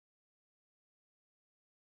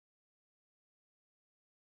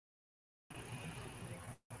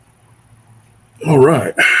All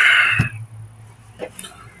right.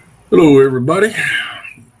 Hello, everybody.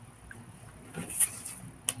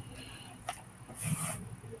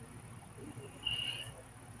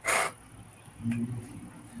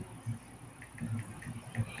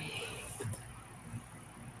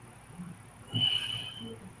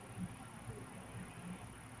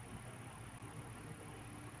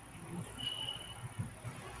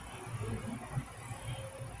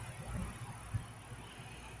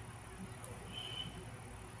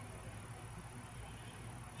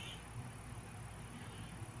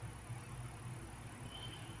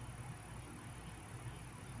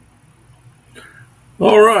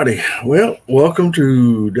 All righty. Well, welcome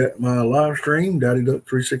to my live stream, Daddy Duck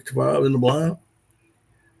 365 in the blind.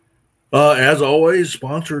 As always,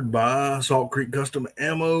 sponsored by Salt Creek Custom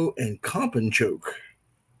Ammo and Comp and Choke.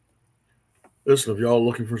 Listen, if y'all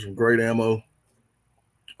looking for some great ammo,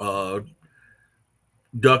 duck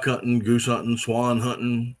hunting, goose hunting, swan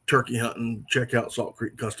hunting, turkey hunting, check out Salt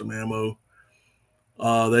Creek Custom Ammo.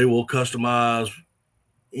 They will customize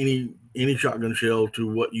any shotgun shell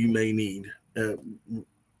to what you may need. For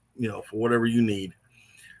whatever you need.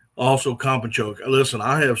 Also, Comp and Choke. Listen,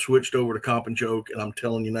 I have switched over to Comp and Choke, and I'm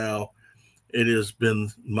telling you now, it has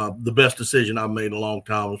been the best decision I've made in a long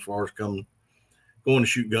time as far as going to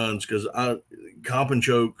shoot guns, because Comp and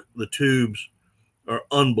Choke, the tubes are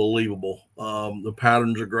unbelievable. The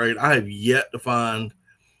patterns are great. I have yet to find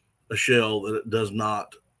a shell that does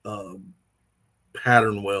not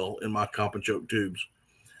pattern well in my Comp and Choke tubes.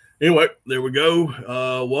 Anyway, there we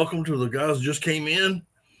go. Welcome to the guys who just came in.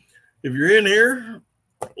 If you're in here,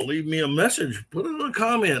 leave me a message. Put it in a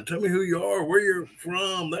comment. Tell me who you are, where you're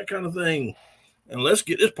from, that kind of thing. And let's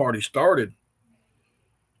get this party started.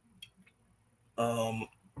 Whew,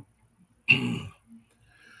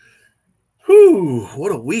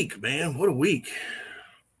 what a week, man. What a week.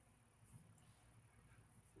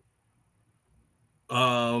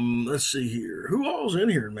 Let's see here. Who all's in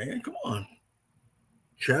here, man? Come on.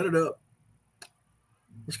 Chat it up.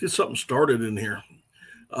 Let's get something started in here.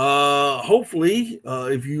 Hopefully,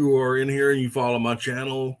 if you are in here and you follow my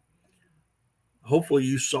channel, hopefully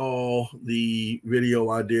you saw the video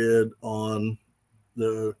I did on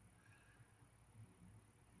the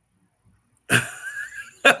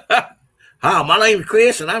Hi, my name is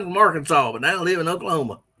Chris and I'm from Arkansas, but now I live in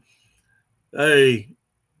Oklahoma. Hey,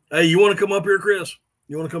 you want to come up here, Chris?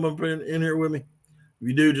 You want to come up in here with me? If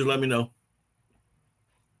you do, just let me know.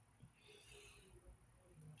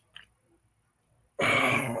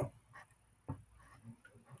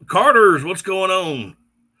 Carters, what's going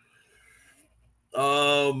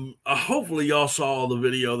on? Hopefully y'all saw the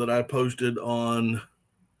video that I posted on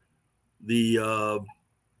the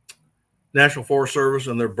National Forest Service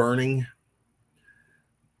and their burning.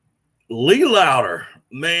 Lee Louder,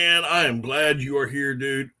 man, I am glad you are here,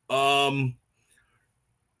 dude. Are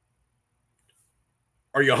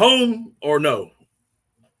you home or no?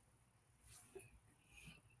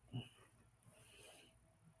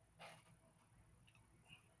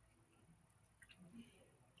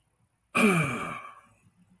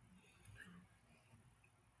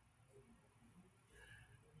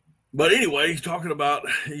 But anyway, talking about,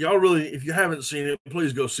 y'all really, if you haven't seen it,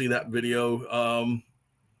 please go see that video.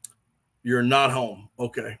 You're not home.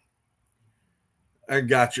 Okay. I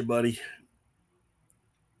got you, buddy.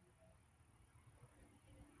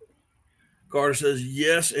 Carter says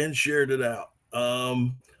yes and shared it out.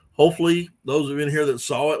 Hopefully those of you in here that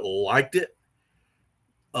saw it liked it.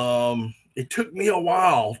 It took me a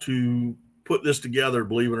while to put this together,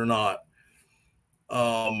 believe it or not.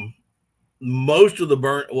 Most of the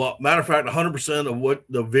matter of fact, 100% of what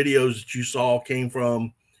the videos that you saw came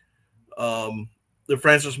from the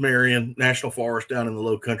Francis Marion National Forest down in the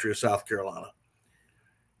low country of South Carolina.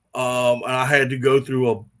 And I had to go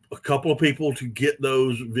through a couple of people to get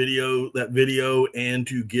that video and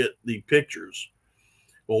to get the pictures.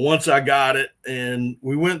 Well, once I got it, and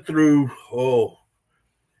we went through 2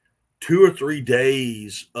 or 3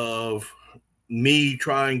 days of me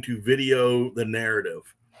trying to video the narrative.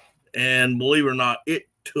 And believe it or not, it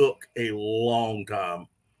took a long time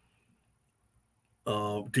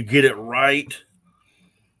to get it right,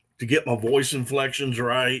 to get my voice inflections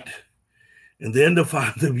right, and then to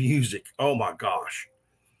find the music. Oh my gosh.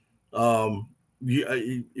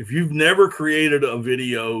 If you've never created a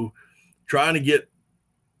video, trying to get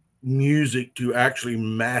music to actually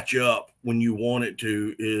match up when you want it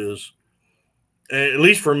to is, at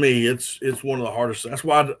least for me, it's one of the hardest. That's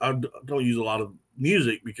why I don't use a lot of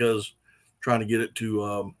music, because trying to get it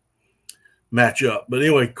to match up. But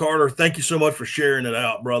anyway, Carter, thank you so much for sharing it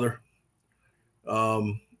out, brother.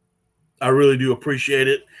 I really do appreciate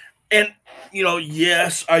it. And, you know,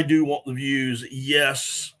 yes, I do want the views.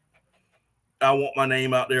 Yes, I want my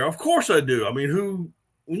name out there. Of course I do. I mean,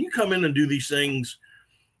 when you come in and do these things,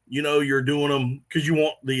 you know, you're doing them because you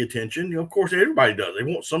want the attention. You know, of course, everybody does. They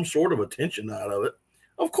want some sort of attention out of it.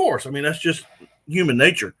 Of course. I mean, that's just human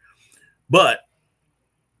nature. But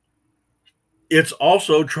it's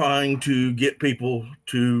also trying to get people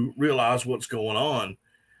to realize what's going on.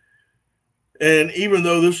 And even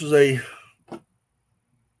though this is a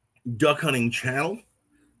duck hunting channel,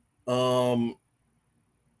 I'm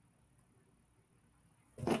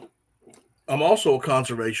also a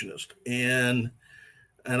conservationist, and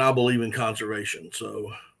I believe in conservation.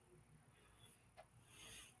 So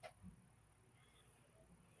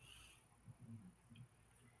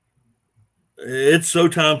it's so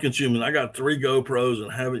time consuming. I got 3 GoPros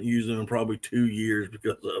and haven't used them in probably 2 years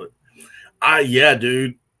because of it. Yeah,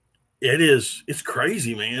 dude, it's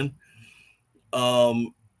crazy, man.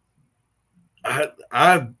 I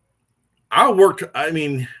worked, I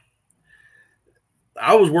mean,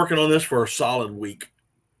 I was working on this for a solid week.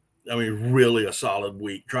 I mean, really a solid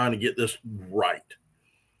week, trying to get this right.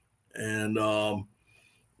 And,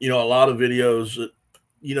 you know, a lot of videos that,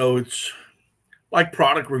 you know, it's like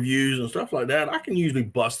product reviews and stuff like that. I can usually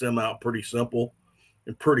bust them out pretty simple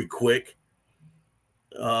and pretty quick.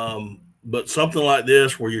 But something like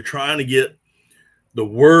this, where you're trying to get the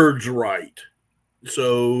words right.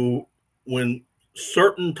 So when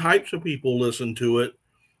certain types of people listen to it,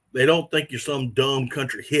 they don't think you're some dumb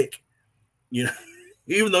country hick, you know,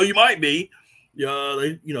 even though you might be. You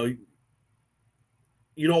know,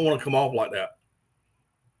 you don't want to come off like that.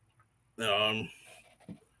 I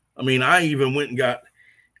mean, I even went and got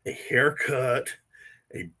a haircut,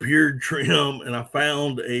 a beard trim, and I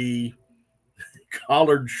found a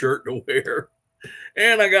collared shirt to wear.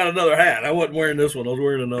 And I got another hat. I wasn't wearing this one. I was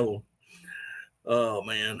wearing another one. Oh,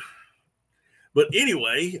 man. But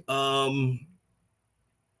anyway,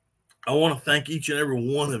 I want to thank each and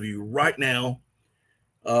every one of you right now.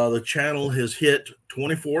 The channel has hit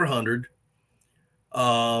 2,400. We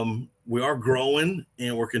are growing,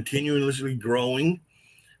 and we're continuously growing.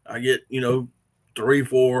 I get, you know, 3,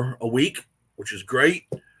 4 a week, which is great.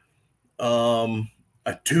 I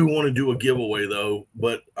do want to do a giveaway though,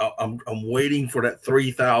 but I'm waiting for that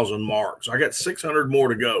 3,000 mark. So I got 600 more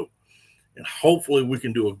to go, and hopefully we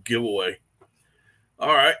can do a giveaway.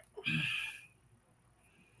 All right.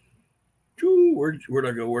 Where'd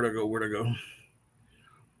I go?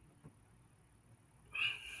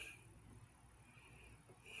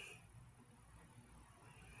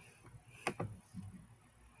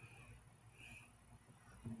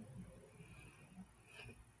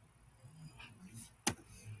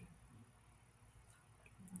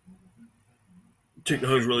 Tick the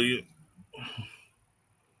hose really.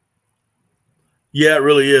 Yeah, it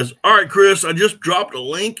really is. All right, Chris, I just dropped a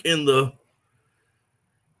link in the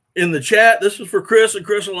chat. This is for Chris and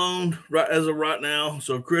Chris alone, right as of right now.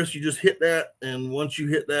 So, Chris, you just hit that, and once you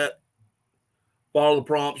hit that, follow the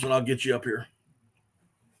prompts, and I'll get you up here.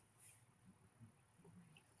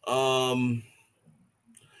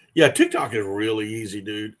 Yeah, TikTok is really easy,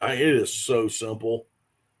 dude. It is so simple,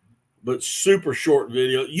 but super short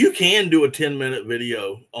video. You can do a 10-minute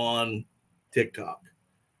video on TikTok.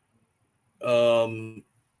 But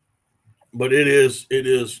it is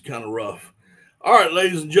kind of rough. All right,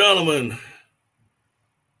 ladies and gentlemen,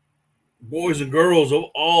 boys and girls of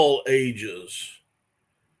all ages,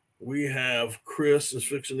 we have Chris is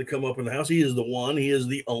fixing to come up in the house. He is the one. He is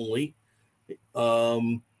the only.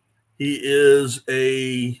 He is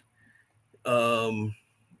a,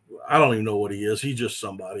 I don't even know what he is. He's just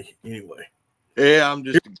somebody anyway. Yeah, I'm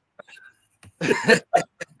just.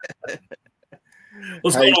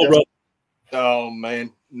 What's going on, bro? Oh,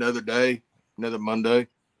 man. Another day, another Monday.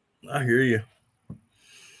 I hear you.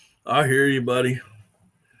 I hear you, buddy.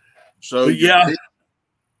 So,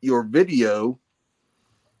 your video,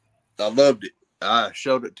 I loved it. I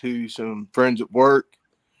showed it to some friends at work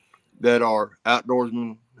that are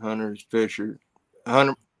outdoorsmen, hunters, fishermen,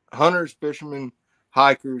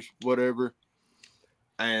 hikers, whatever.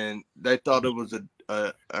 And they thought it was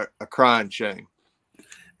a crying shame.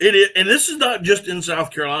 It is, and this is not just in South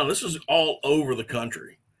Carolina. This is all over the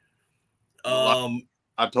country.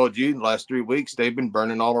 I told you, the last 3 weeks, they've been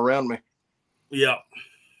burning all around me. Yeah.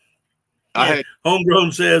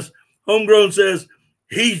 Homegrown says,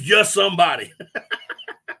 he's just somebody.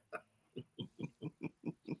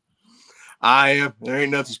 I am. There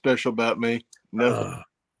ain't nothing special about me. Nothing.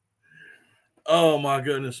 Oh, my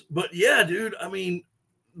goodness. But, yeah, dude, I mean,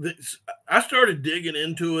 I started digging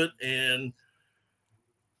into it, and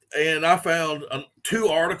And I found 2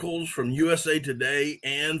 articles from USA Today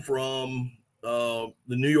and from the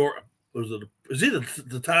New York. Is it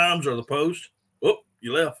the Times or the Post? Oh,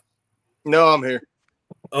 you left. No, I'm here.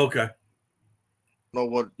 Okay. No,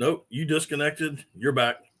 what? Nope, you disconnected. You're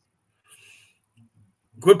back.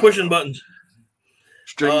 Quit pushing buttons.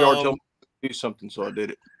 StreamYard told me to do something, so I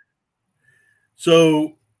did it.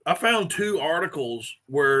 So I found 2 articles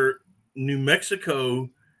where New Mexico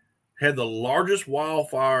had the largest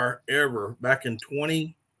wildfire ever back in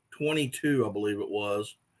 2022, I believe it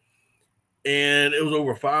was. And it was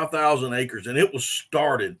over 5,000 acres, and it was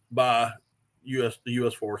started by the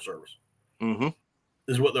U.S. Forest Service. Mm-hmm.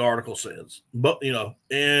 Is what the article says. But, you know,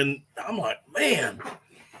 and I'm like, man,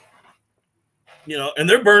 you know, and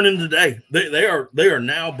they're burning today. They are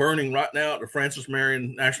now burning right now at the Francis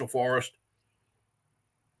Marion National Forest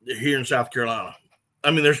here in South Carolina. I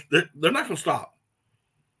mean, they're not going to stop.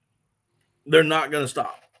 They're not going to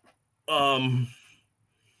stop. I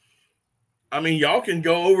mean, y'all can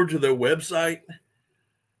go over to their website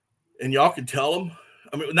and y'all can tell them.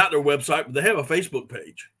 I mean, not their website, but they have a Facebook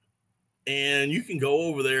page. And you can go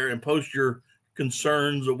over there and post your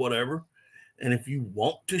concerns or whatever. And if you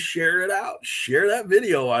want to share it out, share that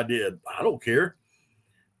video I did. I don't care.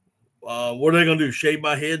 What are they going to do? Shave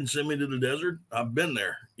my head and send me to the desert? I've been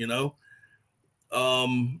there, you know.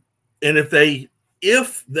 And if they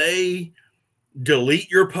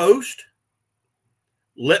delete your post,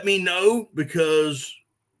 let me know, because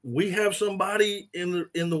we have somebody in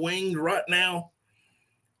the wings right now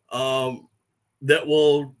that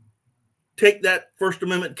will take that First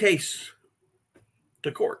Amendment case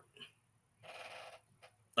to court.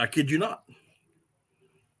 I kid you not.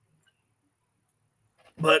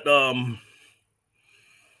 But the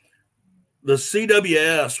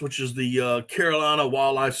CWS, which is the Carolina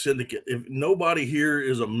Wildlife Syndicate, if nobody here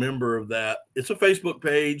is a member of that, it's a Facebook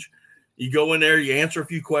page. You go in there, you answer a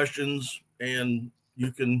few questions, and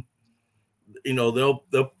you can, you know,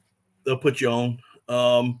 they'll put you on.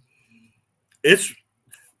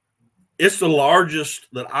 It's the largest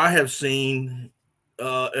that I have seen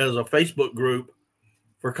as a Facebook group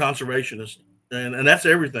for conservationists, and that's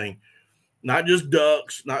everything, not just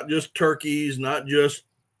ducks, not just turkeys, not just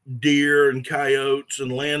deer and coyotes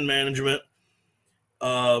and land management.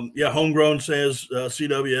 Yeah, Homegrown says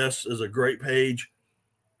CWS is a great page.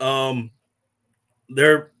 They're,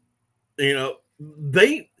 you know,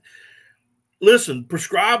 they listen.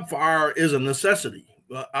 Prescribed fire is a necessity.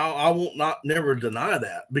 I won't never deny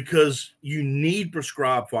that, because you need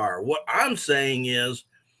prescribed fire. What I'm saying is,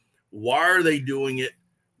 why are they doing it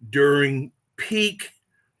during peak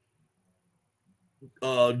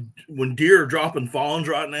when deer are dropping fawns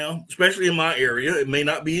right now, especially in my area? It may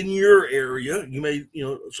not be in your area. You may, you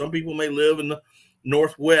know, some people may live in the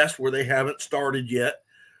Northwest where they haven't started yet,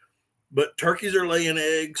 but turkeys are laying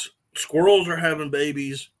eggs, squirrels are having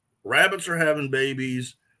babies, rabbits are having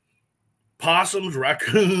babies, possums,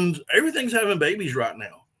 raccoons, everything's having babies right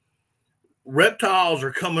now. Reptiles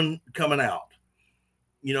are coming out.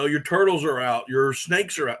 You know, your turtles are out, your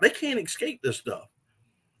snakes are out. They can't escape this stuff.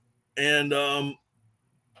 And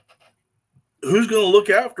who's going to look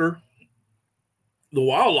after the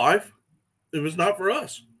wildlife if it's not for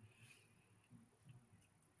us?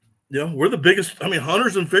 You know, we're the biggest. I mean,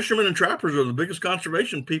 hunters and fishermen and trappers are the biggest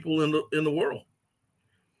conservation people in the world,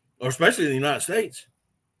 or especially in the United States.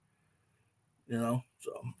 You know,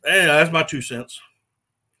 so anyway, that's my 2 cents.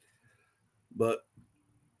 But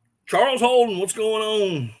Charles Holden, what's going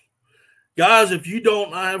on, guys? If you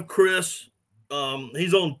don't, I have Chris.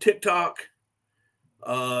 He's on TikTok.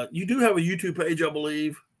 You do have a YouTube page, I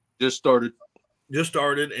believe. Just started,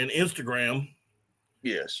 and Instagram.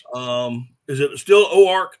 Yes. Is it still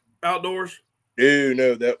OARC Outdoors?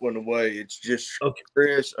 No, that went away. It's just okay.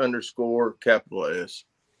 Chris _S.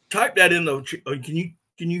 Type that in though.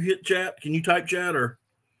 Can you hit chat? Can you type chat or?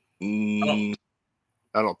 I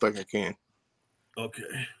don't think I can. Okay.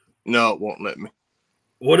 No, it won't let me.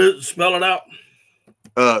 What is it? Spell it out.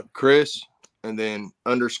 Chris and then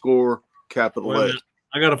 _ S.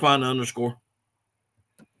 I gotta find the underscore.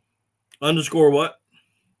 Underscore what?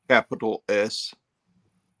 Capital S.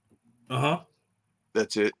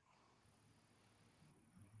 That's it.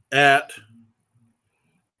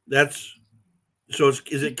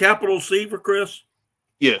 Is it capital C for Chris?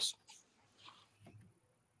 Yes.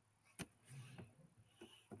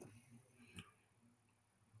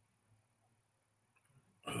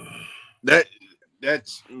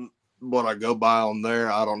 That's what I go by on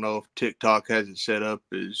there. I don't know if TikTok has it set up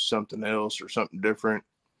as something else or something different.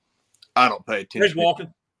 I don't pay attention. He's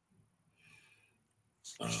walking.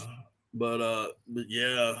 But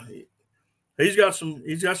yeah, He's got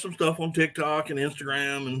some stuff on TikTok and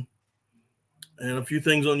Instagram and a few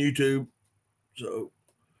things on YouTube. So,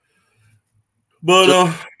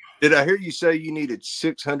 but did I hear you say you needed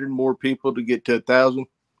 600 more people to get to 1,000?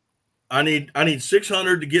 I need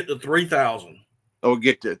 600 to get to 3,000. Oh,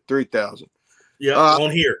 get to 3,000. Yeah,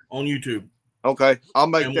 on YouTube. Okay, I'll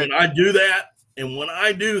make and that. When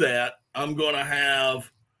I do that, I'm going to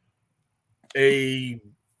have a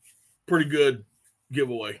pretty good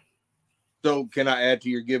giveaway. So, can I add to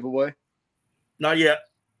your giveaway? Not yet.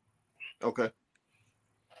 Okay.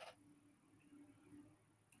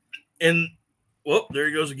 And well, there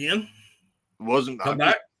he goes again. Come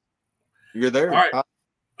back. You're there. All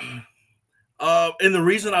right. And the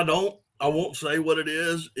reason I won't say what it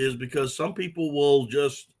is because some people will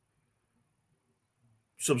just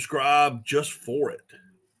subscribe just for it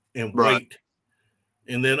and wait,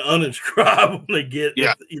 and then unsubscribe when they get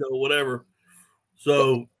whatever.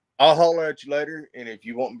 So I'll holler at you later, and if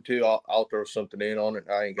you want me to, I'll throw something in on it.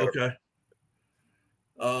 I ain't got okay.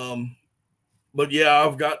 But yeah,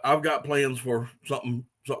 I've got plans for something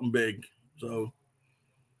big. So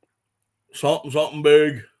something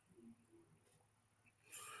big.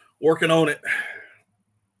 Working on it.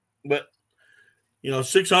 But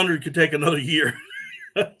 600 could take another year.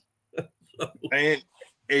 And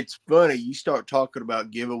it's funny, you start talking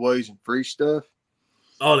about giveaways and free stuff.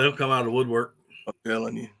 Oh, they'll come out of the woodwork. I'm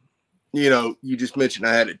telling you. You just mentioned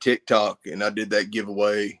I had a TikTok and I did that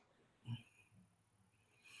giveaway.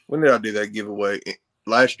 When did I do that giveaway?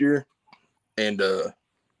 Last year. And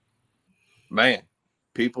man,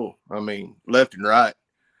 people, left and right.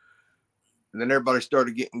 And then everybody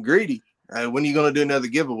started getting greedy. Hey, when are you going to do another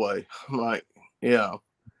giveaway? I'm like, yeah.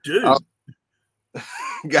 Dude.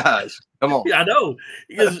 Guys, come on. Yeah, I know.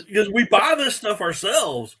 Because we buy this stuff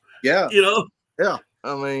ourselves. Yeah. Yeah.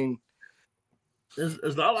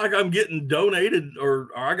 It's not like I'm getting donated or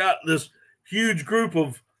I got this huge group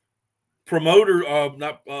of promoters,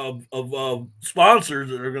 of sponsors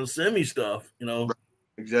that are going to send me stuff,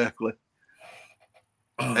 Exactly.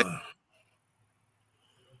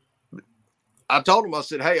 I told him, I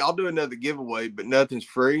said, hey, I'll do another giveaway, but nothing's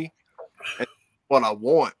free. And what I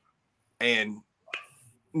want. And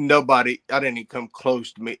I didn't even come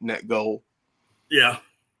close to meeting that goal. Yeah.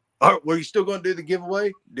 All right, were you still going to do the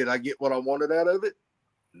giveaway? Did I get what I wanted out of it?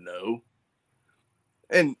 No.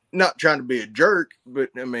 And not trying to be a jerk,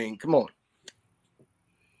 but come on.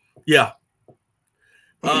 Yeah.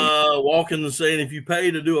 Walking and saying, if you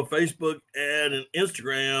pay to do a Facebook ad and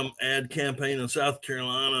Instagram ad campaign in South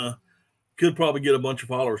Carolina, could probably get a bunch of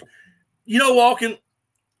followers. Walking,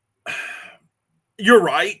 you're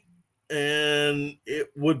right. And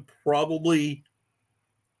it would probably,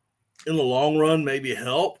 in the long run, maybe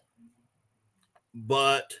help.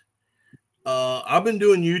 But I've been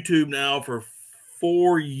doing YouTube now for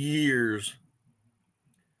 4 years.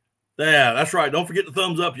 Yeah, that's right. Don't forget the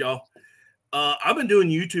thumbs up, y'all. I've been doing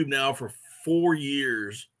YouTube now for 4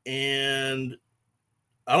 years. And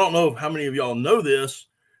I don't know how many of y'all know this,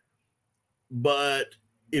 but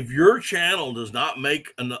if your channel does not make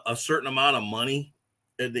a certain amount of money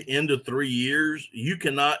at the end of 3 years, you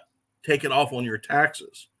cannot take it off on your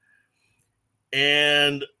taxes.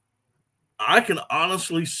 And I can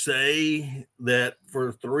honestly say that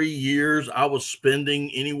for 3 years, I was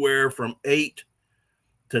spending anywhere from $8,000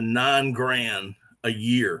 to $9,000 a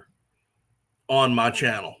year on my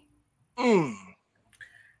channel.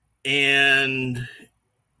 And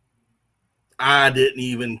I didn't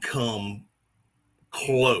even come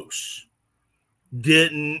close.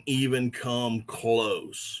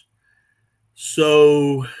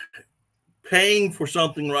 So paying for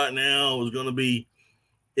something right now is going to be,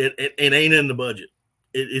 it ain't in the budget.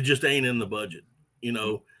 It just ain't in the budget.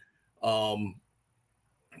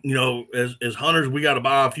 As hunters, we got to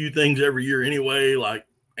buy a few things every year anyway, like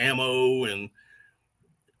ammo. And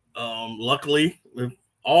luckily, if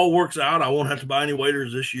all works out, I won't have to buy any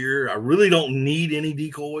waders this year. I really don't need any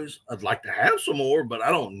decoys. I'd like to have some more, but I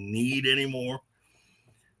don't need any more.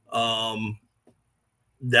 And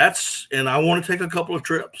I want to take a couple of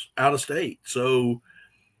trips out of state. So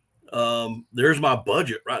there's my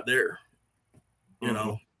budget right there.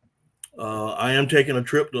 I am taking a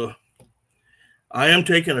trip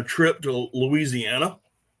to Louisiana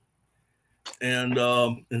and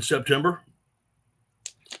in September.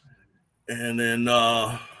 And then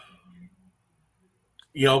of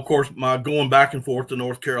course, my going back and forth to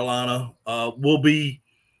North Carolina will be,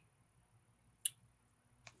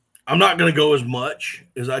 I'm not going to go as much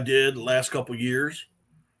as I did the last couple of years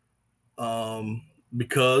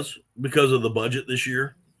because of the budget this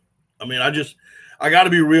year. I got to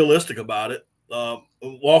be realistic about it.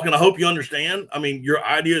 Walken, I hope you understand. I mean, your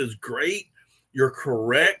idea is great. You're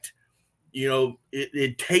correct. You know,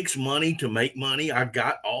 it takes money to make money. I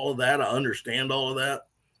got all of that. I understand all of that.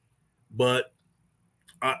 But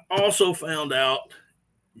I also found out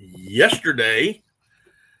yesterday,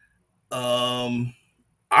 I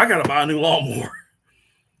got to buy a new lawnmower.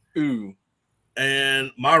 Ooh.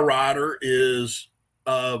 And my rider is,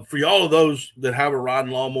 for y'all of those that have a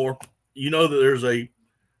riding lawnmower, you know that there's a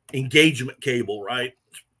engagement cable, right?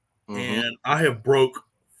 Mm-hmm. And I have broke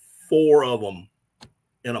 4 of them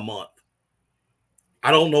in a month.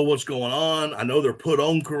 I don't know what's going on. I know they're put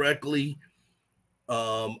on correctly.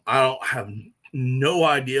 I don't have no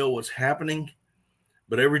idea what's happening,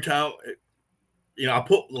 but every time, you know,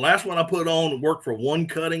 the last one I put on worked for 1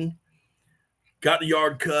 cutting, got the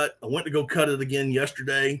yard cut. I went to go cut it again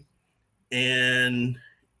yesterday. And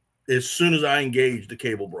as soon as I engaged, the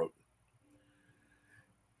cable broke.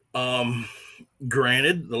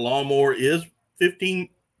 Granted, the lawnmower is 15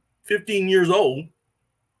 years old,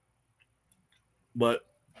 but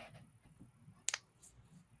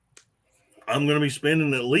I'm going to be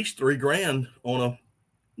spending at least $3,000 on a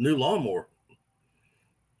new lawnmower,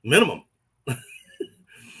 minimum.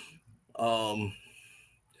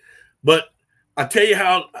 But I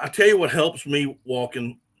tell you what helps me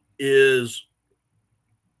walking is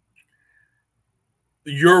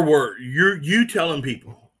your word. You telling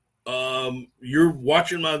people. You're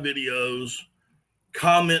watching my videos,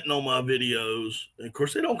 commenting on my videos. And of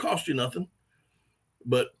course, they don't cost you nothing.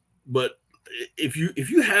 But if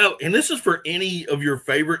you have, and this is for any of your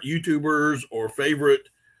favorite YouTubers or favorite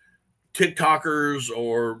TikTokers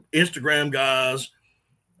or Instagram guys,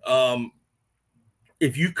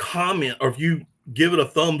 if you comment or if you give it a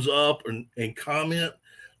thumbs up and comment,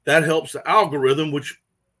 that helps the algorithm, which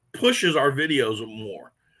pushes our videos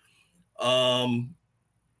more.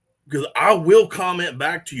 Because I will comment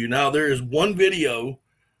back to you. Now, there is one video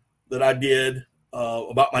that I did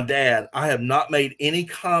about my dad. I have not made any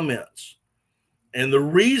comments. And the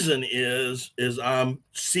reason is I'm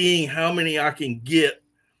seeing how many I can get,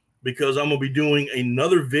 because I'm going to be doing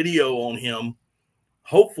another video on him,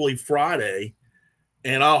 hopefully Friday.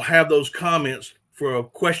 And I'll have those comments for a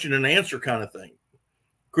question and answer kind of thing.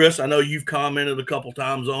 Chris, I know you've commented a couple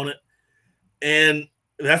times on it. And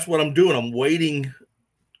that's what I'm doing. I'm waiting,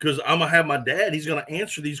 because I'm going to have my dad. He's going to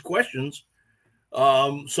answer these questions.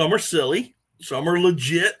 Some are silly. Some are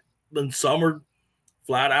legit. And some are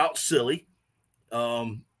flat out silly.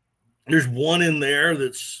 There's one in there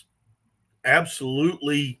that's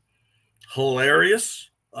absolutely hilarious.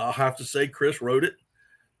 I'll have to say Chris wrote it.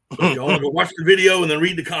 So if you want to go watch the video and then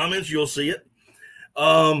read the comments, you'll see it.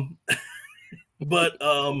 But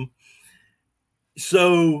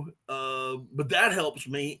that helps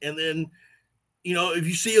me. And then, you know, if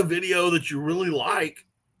you see a video that you really like,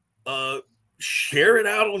 share it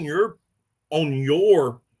out on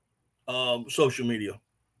your social media.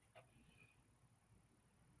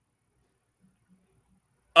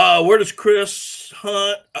 Where does Chris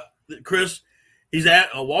hunt? Chris, he's at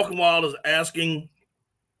Walking Wild is asking,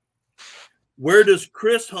 where does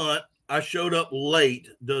Chris hunt? I showed up late.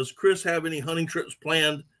 Does Chris have any hunting trips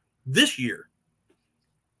planned this year?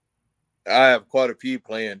 I have quite a few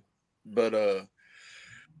planned, but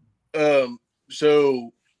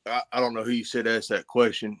so I don't know who you said asked that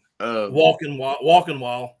question. Walking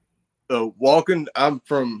Wild. Walking. I'm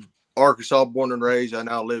from Arkansas, born and raised. I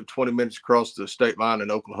now live 20 minutes across the state line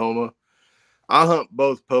in Oklahoma. I hunt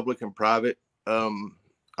both public and private.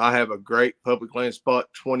 I have a great public land spot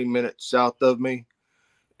 20 minutes south of me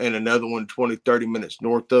and another one 20-30 minutes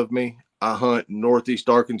north of me. I hunt northeast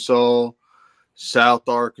Arkansas, South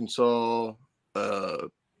Arkansas.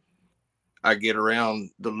 I get around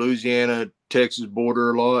the Louisiana-Texas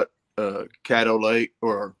border a lot. Caddo Lake,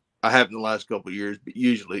 or I have in the last couple of years, but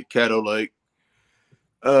usually Caddo Lake.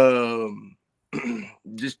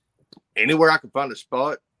 Just anywhere I can find a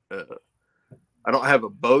spot. I don't have a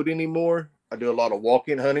boat anymore. I do a lot of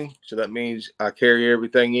walk-in hunting, so that means I carry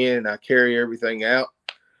everything in and I carry everything out.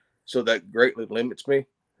 So that greatly limits me.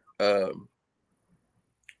 But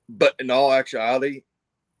in all actuality,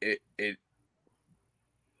 it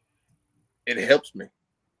helps me.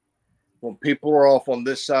 When people are off on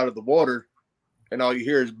this side of the water and all you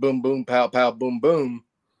hear is boom, boom, pow, pow, boom, boom,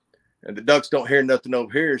 and the ducks don't hear nothing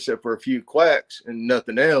over here except for a few quacks and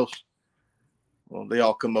nothing else, well, they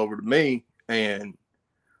all come over to me and a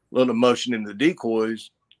little motion in the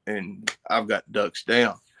decoys, and I've got ducks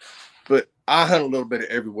down. But I hunt a little bit of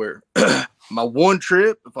everywhere. My one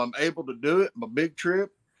trip, if I'm able to do it, my big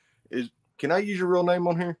trip is, can I use your real name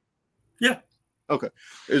on here? Yeah. Okay.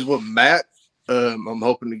 Is with Matt I'm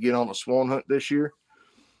hoping to get on a swan hunt this year.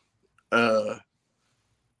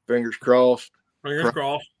 Fingers crossed. Fingers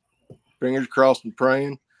crossed. Fingers crossed and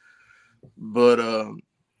praying. But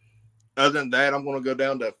other than that, I'm going to go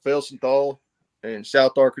down to Felsenthal in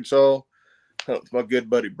South Arkansas, hunt with my good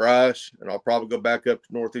buddy Bryce, and I'll probably go back up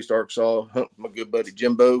to Northeast Arkansas, hunt with my good buddy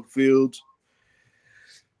Jimbo Fields.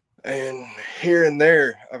 And here and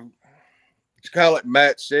there, it's kind of like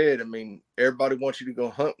Matt said. I mean, everybody wants you to go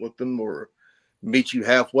hunt with them or meet you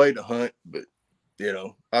halfway to hunt, but you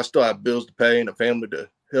know, I still have bills to pay and a family to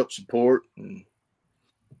help support. And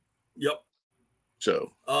yep.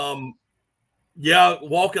 So, yeah,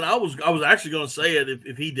 Walken, I was actually going to say it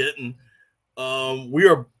if he didn't.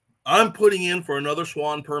 I'm putting in for another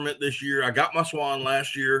swan permit this year. I got my swan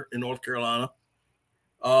last year in North Carolina.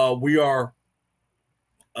 We are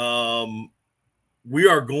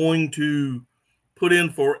going to put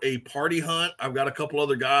in for a party hunt. I've got a couple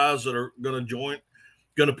other guys that are going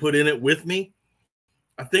to put in it with me.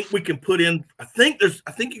 I think we can put in, I think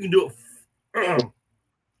you can do it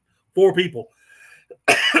 4 people.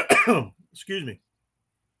 Excuse me.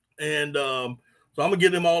 And so I'm going to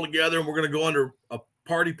get them all together and we're going to go under a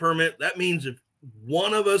party permit. That means if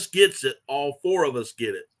one of us gets it, all 4 of us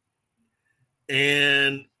get it.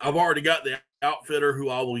 And I've already got the outfitter who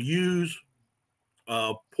I will use,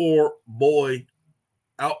 poor boy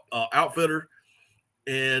outfitter,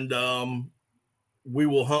 and we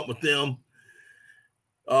will hunt with them.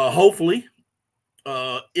 Hopefully,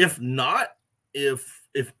 if not, if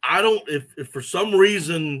for some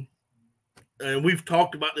reason, and we've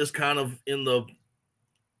talked about this kind of in the,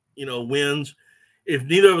 wins, if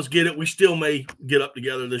neither of us get it, we still may get up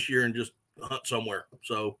together this year and just hunt somewhere.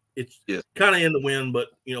 So it's kind of in the wind, but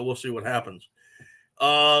we'll see what happens.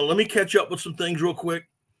 Let me catch up with some things real quick.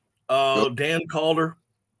 Dan Calder.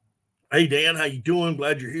 Hey Dan, how you doing?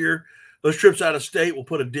 Glad you're here. Those trips out of state will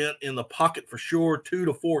put a dent in the pocket for sure. 2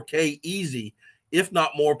 to 4K easy, if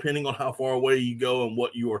not more, depending on how far away you go and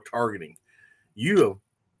what you are targeting. You have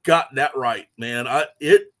got that right, man.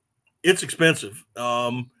 It's expensive.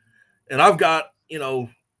 And I've got,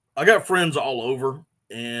 I got friends all over,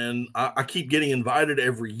 and I keep getting invited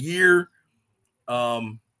every year.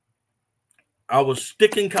 I was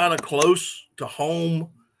sticking kind of close to home,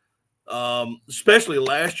 especially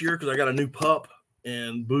last year because I got a new pup,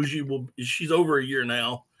 and Bougie she's over a year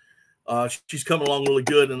now. She's coming along really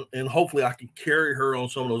good, and hopefully I can carry her on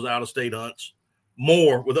some of those out-of-state hunts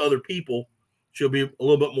more with other people. She'll be a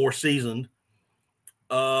little bit more seasoned.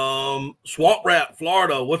 Swamp Rat,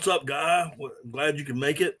 Florida. What's up, guy? Glad you can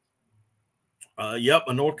make it. Yep,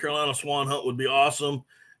 a North Carolina swan hunt would be awesome.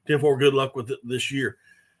 10-4, good luck with it this year.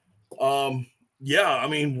 Yeah, I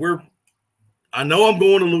mean, I know I'm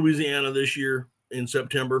going to Louisiana this year in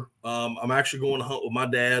September. I'm actually going to hunt with my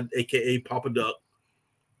dad, aka Papa Duck.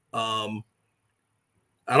 I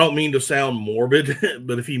don't mean to sound morbid,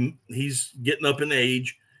 but if he's getting up in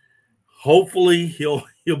age, hopefully he'll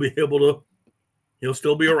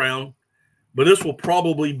still be around. But this will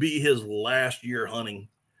probably be his last year hunting,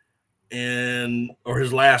 or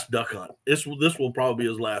his last duck hunt. This will probably be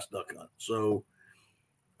his last duck hunt. So,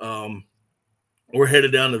 we're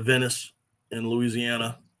headed down to Venice in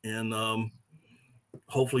Louisiana, and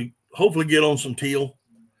hopefully get on some teal.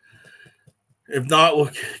 If not, we'll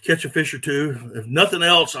catch a fish or 2. If nothing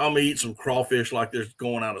else, I'm gonna eat some crawfish like they're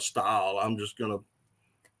going out of style. I'm just gonna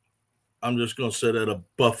sit at a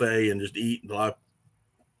buffet and just eat until I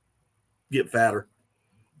get fatter.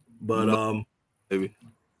 But maybe.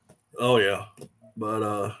 Oh yeah.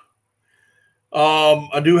 But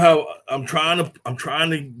I'm trying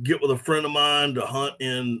to get with a friend of mine to hunt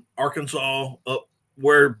in Arkansas, up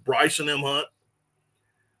where Bryce and them hunt,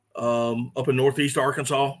 up in Northeast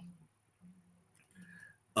Arkansas.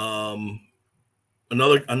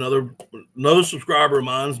 Another subscriber of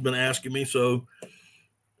mine's been asking me, so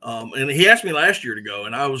and he asked me last year to go,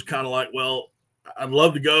 and I was kind of like, well, I'd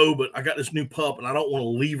love to go, but I got this new pup and I don't want to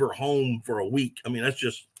leave her home for a week. I mean, that's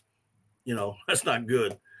just, that's not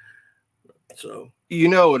good. So,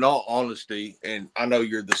 in all honesty, and I know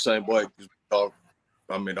you're the same way because we talk,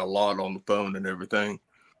 a lot on the phone and everything.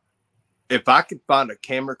 If I could find a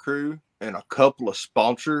camera crew and a couple of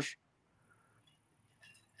sponsors,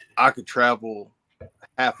 I could travel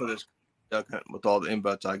half of this duck hunting with all the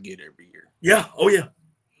invites I get every year. Yeah. Oh yeah.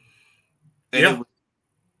 And it was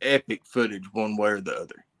epic footage one way or the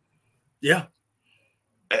other. Yeah.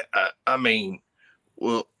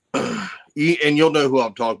 Well, and you'll know who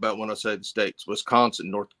I'm talking about when I say the states: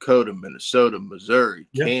 Wisconsin, North Dakota, Minnesota, Missouri,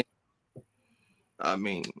 Kansas.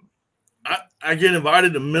 I get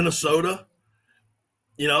invited to Minnesota.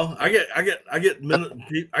 you know, I got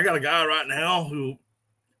a guy right now who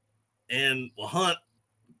will hunt.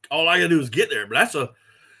 All I got to do is get there, but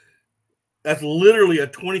that's literally a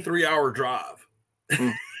 23-hour drive.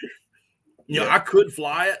 Mm. You know, I could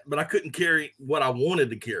fly it, but I couldn't carry what I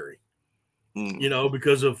wanted to carry. You know,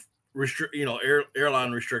 because of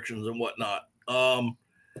airline restrictions and whatnot.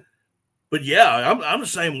 But yeah, I'm the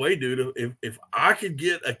same way, dude. If I could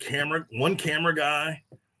get one camera guy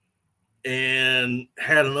and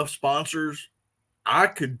had enough sponsors, I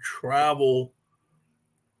could travel.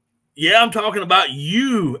 Yeah, I'm talking about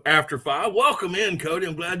you, After Five. Welcome in, Cody.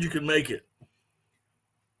 I'm glad you could make it.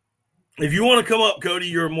 If you want to come up, Cody,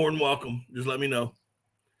 you're more than welcome. Just let me know.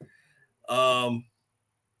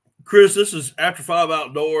 Chris, this is After Five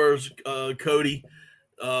Outdoors, Cody.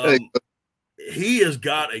 He has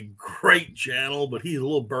got a great channel, but he's a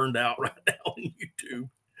little burned out right now on YouTube.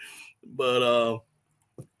 But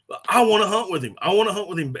I want to hunt with him.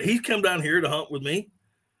 But he's come down here to hunt with me.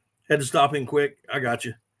 Had to stop in quick. I got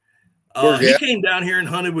you. He came down here and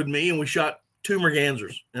hunted with me, and we shot 2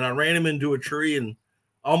 mergansers. And I ran him into a tree and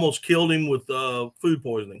almost killed him with food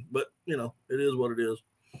poisoning. But, you know, it is what it is.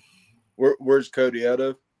 Where's Cody out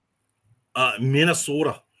of?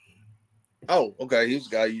 Minnesota. Oh, okay. He's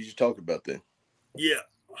the guy you just talked about then. Yeah.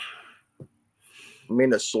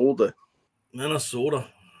 Minnesota.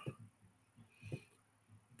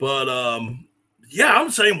 But yeah, I'm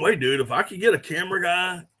the same way, dude. If I could get a camera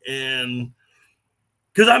guy, and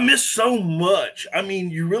because I miss so much. I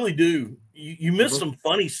mean, you really do. You miss some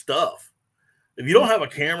funny stuff. If you don't have a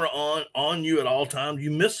camera on you at all times,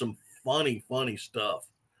 you miss some funny stuff.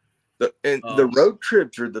 The road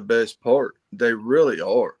trips are the best part. They really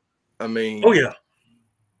are. I mean, oh yeah.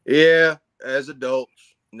 Yeah, as adults,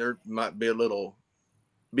 there might be a little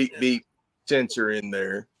beep sensor in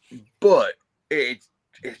there, but it's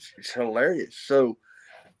hilarious. So,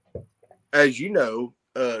 as you know,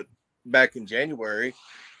 back in January,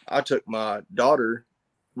 I took my daughter,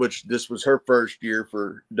 which this was her first year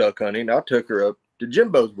for duck hunting. I took her up to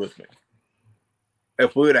Jimbo's with me.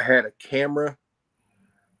 If we would have had a camera,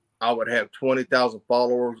 I would have 20,000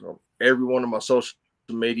 followers on every one of my social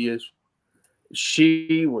medias.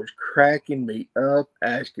 She was cracking me up,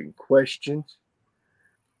 asking questions.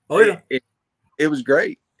 Oh yeah, it was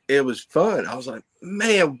great. It was fun. I was like,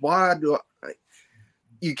 man, why do I?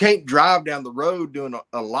 You can't drive down the road doing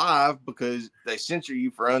a live because they censor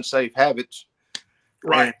you for unsafe habits.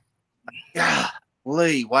 Right.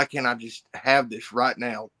 Golly, why can't I just have this right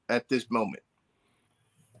now at this moment?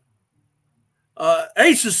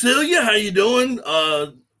 Hey, Cecilia, how you doing?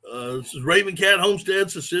 This is Raven Cat Homestead,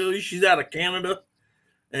 Cecilia. She's out of Canada,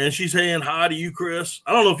 and she's saying hi to you, Chris.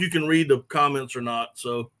 I don't know if you can read the comments or not.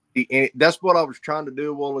 So that's what I was trying to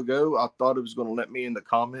do a while ago. I thought it was going to let me in the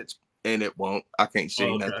comments, and it won't. I can't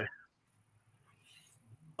see nothing.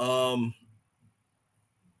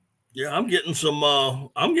 Yeah, I'm getting some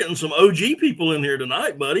OG people in here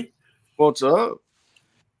tonight, buddy. What's up?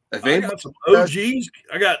 I got some OGs.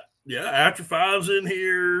 I got After Fives in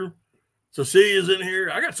here. Cecilia's in here.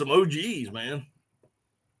 I got some OGs, man.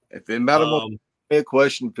 If anybody wants a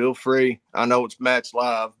question, feel free. I know it's Matt's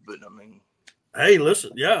live, but I mean, hey,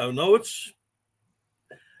 listen, no, it's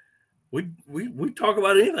we talk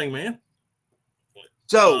about anything, man.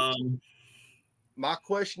 So, my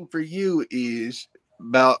question for you is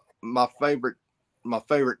about my favorite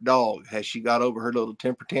dog. Has she got over her little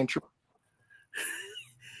temper tantrum?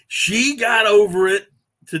 She got over it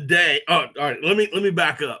today. Oh, all right. Let me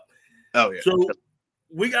back up. Oh yeah. So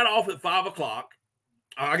we got off at 5 o'clock.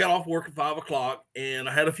 I got off work at 5 o'clock, and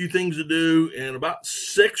I had a few things to do. And about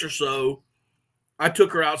 6 or so, I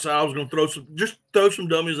took her outside. I was going to throw some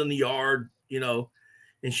dummies in the yard, you know.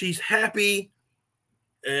 And she's happy.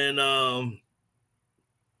 And own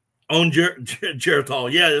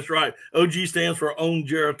Geritol. Yeah, that's right. OG stands for own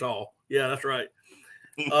Geritol. Yeah, that's right.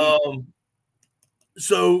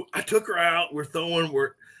 So I took her out.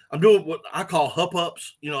 I'm doing what I call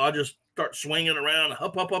hup-ups. You know, I just start swinging around,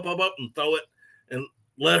 up, and throw it, and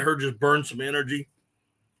let her just burn some energy.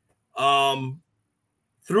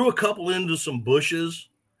 Threw a couple into some bushes,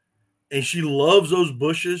 and she loves those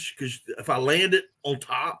bushes because if I land it on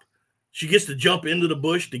top, she gets to jump into the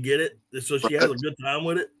bush to get it, so she has a good time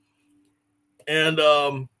with it. And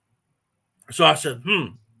so I said,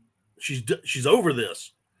 she's over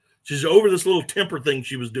this. She's over this little temper thing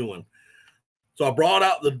she was doing. So I brought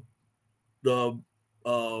out the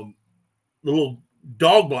little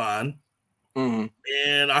dog blind,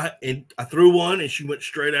 and I threw one, and she went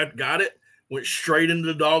straight out, got it, went straight into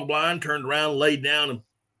the dog blind, turned around, laid down, and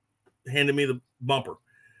handed me the bumper.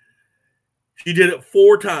 She did it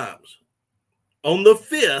 4 times. On the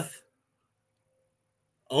 5th,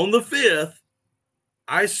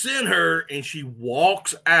 I sent her and she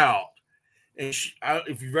walks out. And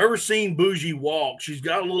if you've ever seen Bougie walk, she's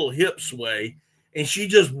got a little hip sway, and she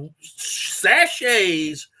just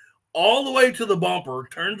sachets all the way to the bumper,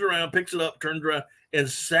 turns around, picks it up, turns around, and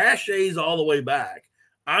sachets all the way back.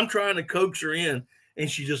 I'm trying to coax her in, and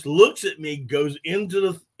she just looks at me, goes into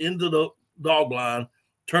the dog blind,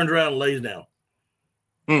 turns around and lays down.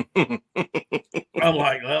 I'm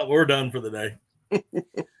like, well, we're done for the day.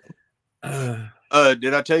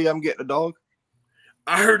 Did I tell you I'm getting a dog?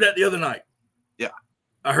 I heard that the other night. Yeah.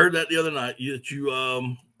 I heard that the other night.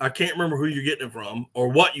 I can't remember who you're getting it from or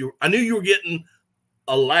what I knew you were getting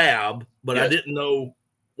a lab, but yes. I didn't know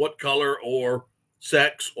what color or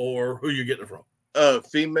sex or who you're getting it from.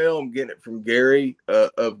 Female. I'm getting it from Gary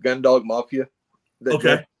of Gun Dog Mafia.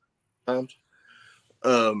 Okay.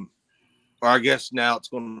 Or I guess now it's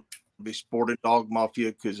going to be Sporting Dog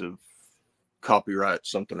Mafia because of copyright,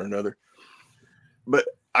 something or another. But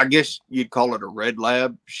I guess you'd call it a red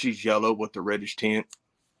lab. She's yellow with the reddish tint,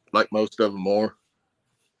 like most of them are.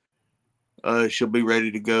 She'll be ready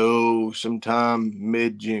to go sometime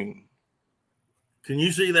mid-June. Can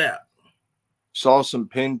you see that? Saw some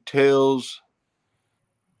pintails.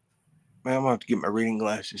 Man, I'm going to have to get my reading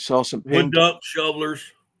glasses. Saw some pintails. Wood duck shovelers.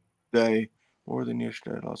 Day more than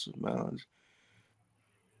yesterday. Lots of mountains.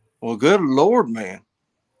 Well, good Lord, man.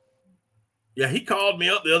 Yeah, he called me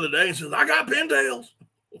up the other day and says, I got pintails.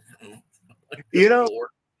 You know,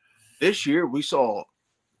 this year we saw,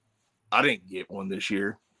 I didn't get one this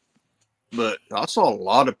year, but I saw a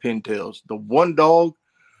lot of pintails. The one duck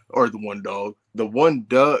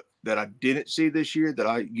that I didn't see this year that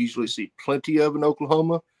I usually see plenty of in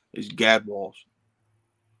Oklahoma is gadwalls.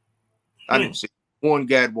 I didn't see one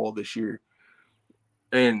gadwall this year.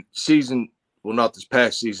 And not this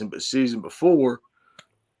past season, but season before,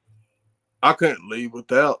 I couldn't leave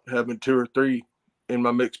without having 2 or 3 in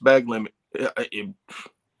my mixed bag limit.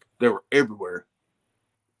 They were everywhere.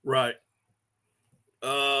 Right.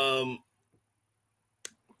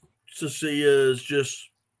 Cecilia is just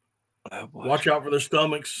watch out for their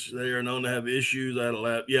stomachs. They are known to have issues at a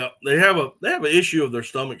lab. Yeah, they have an issue of their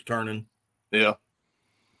stomachs turning. Yeah.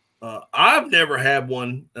 I've never had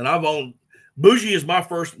one, and I've owned Bougie is my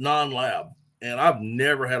first non-lab, and I've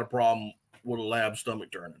never had a problem with a lab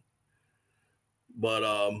stomach turning. But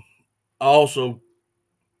I also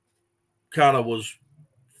kind of was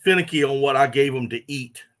finicky on what I gave them to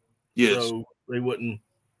eat. Yes. So they wouldn't,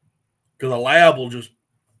 because a lab will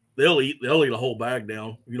they'll eat a whole bag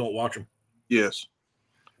down if you don't watch them. Yes.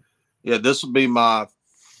 Yeah, this will be my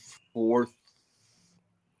 4th.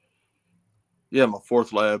 Yeah, my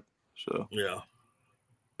 4th lab. So yeah.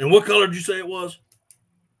 And what color did you say it was?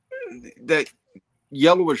 That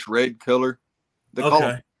yellowish red color. They call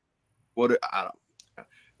it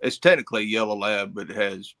it's technically a yellow lab, but it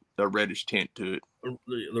has a reddish tint to it.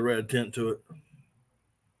 The red tint to it.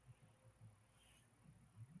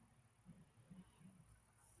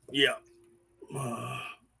 Yeah.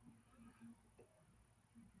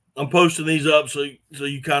 I'm posting these up so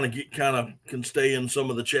you kind of can stay in some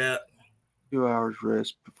of the chat. 2 hours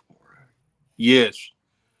rest before. Yes.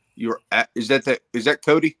 Is that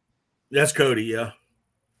Cody? That's Cody, yeah.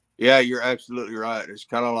 Yeah, you're absolutely right. It's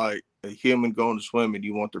kind of like a human going to swim, and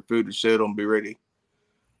you want their food to settle and be ready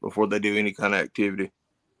before they do any kind of activity.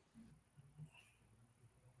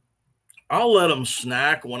 I'll let them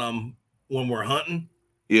snack when we're hunting.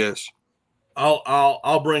 Yes. I'll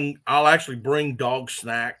actually bring dog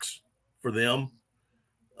snacks for them.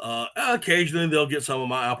 Occasionally they'll get some of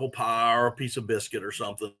my apple pie or a piece of biscuit or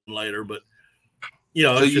something later, but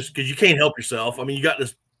it's just because you can't help yourself. I mean, you got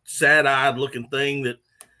this sad-eyed looking thing that,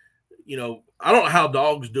 I don't know how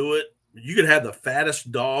dogs do it. You could have the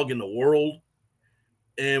fattest dog in the world,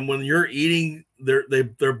 and when you're eating,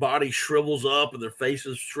 their body shrivels up and their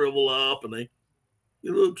faces shrivel up, and they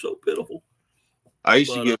look so pitiful. I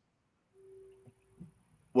used to give,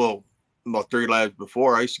 about 3 labs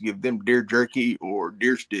before, I used to give them deer jerky or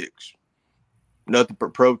deer sticks. Nothing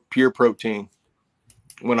but pure protein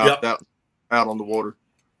when I was out on the water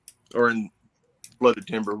or in flooded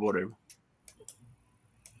timber or whatever.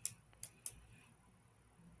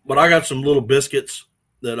 But I got some little biscuits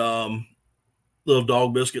that little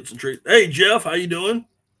dog biscuits and treats. Hey Jeff, how you doing?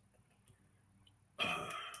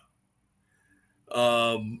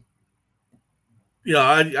 I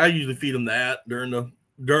usually feed them that during a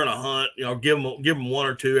hunt. Give them 1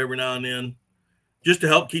 or 2 every now and then, just to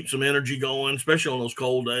help keep some energy going, especially on those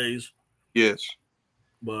cold days. Yes.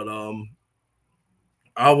 But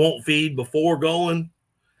I won't feed before going,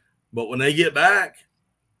 but when they get back,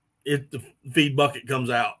 if the feed bucket comes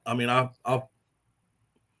out. I mean, I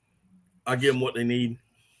give them what they need.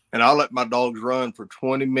 And I'll let my dogs run for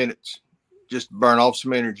 20 minutes just to burn off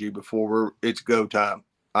some energy before it's go time.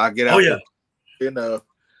 I get out there enough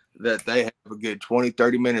that they have a good 20,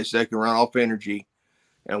 30 minutes they can run off energy,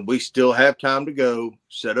 and we still have time to go,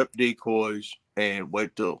 set up decoys, and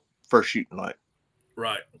wait till first shooting light.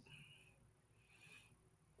 Right.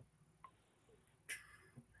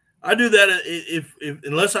 I do that if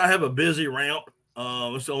unless I have a busy ramp.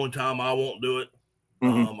 It's the only time I won't do it.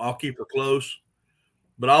 I'll keep her close,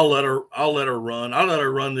 but I'll let her run. I'll let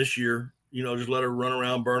her run this year. Just let her run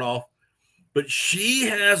around, burn off. But she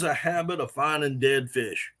has a habit of finding dead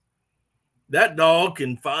fish. That dog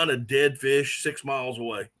can find a dead fish 6 miles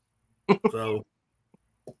away. So,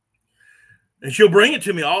 and she'll bring it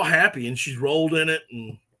to me all happy, and she's rolled in it,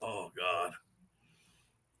 and oh God.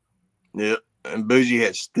 Yep. And Bougie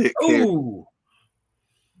has thick hair. Ooh.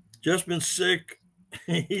 Just been sick.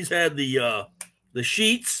 He's had the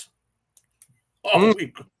sheets all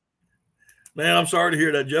week. Man, I'm sorry to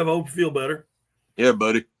hear that, Jeff. I hope you feel better. Yeah,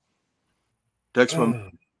 buddy. Text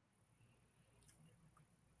him.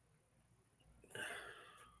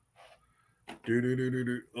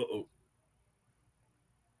 Uh-oh.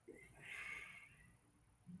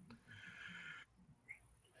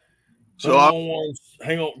 So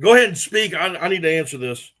hang on. Go ahead and speak. I need to answer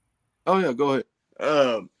this. Oh yeah, go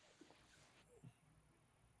ahead.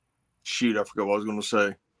 Shoot, I forgot what I was going to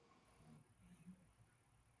say.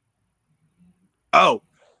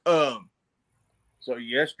 So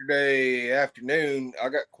yesterday afternoon, I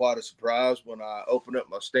got quite a surprise when I opened up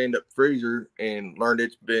my stand-up freezer and learned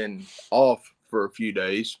it's been off for a few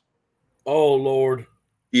days. Oh, Lord.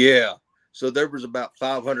 Yeah. So there was about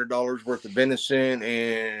 $500 worth of venison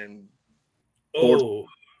and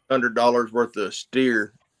 $400 worth of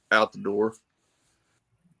steer out the door.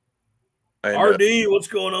 And, RD, what's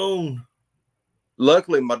going on?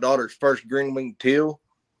 Luckily, my daughter's first green wing teal,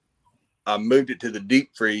 I moved it to the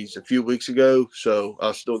deep freeze a few weeks ago, so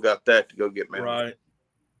I still got that to go get mounted. Right.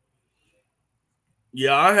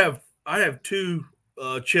 Yeah, I have 2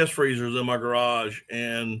 chest freezers in my garage,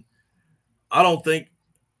 and I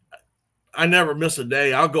never miss a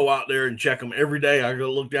day. I'll go out there and check them every day. I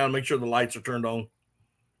go look down and make sure the lights are turned on.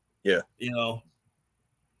 Yeah. Yeah.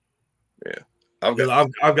 I've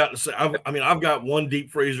got to say, I've got one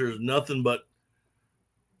deep freezer is nothing but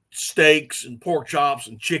steaks and pork chops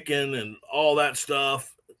and chicken and all that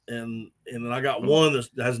stuff, and then I got one that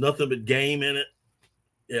has nothing but game in it.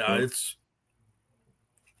 Yeah,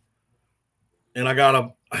 and I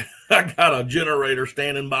got a generator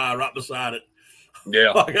standing by right beside it. Yeah,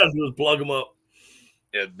 all I gotta do is plug them up.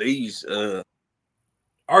 Yeah, these RD,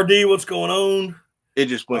 what's going on? It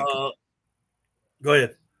just went. Go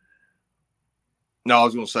ahead. No, I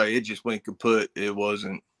was gonna say it just went kaput. It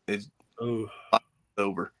wasn't. It's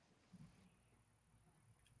over.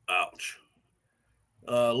 Ouch.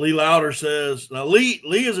 Lee Louder says, now Lee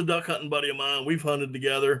is a duck hunting buddy of mine. We've hunted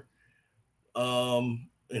together. And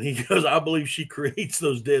he goes, I believe she creates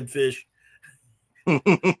those dead fish.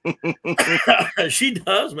 She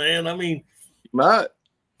does, man. I mean, might.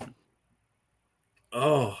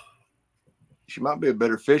 Oh. She might be a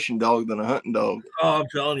better fishing dog than a hunting dog. Oh, I'm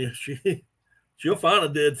telling you, she'll find a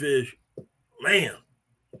dead fish. Man.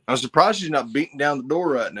 I'm surprised she's not beating down the door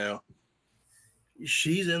right now.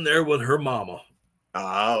 She's in there with her mama.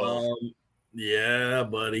 Oh. Yeah,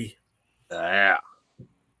 buddy. Yeah.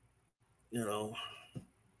 You know.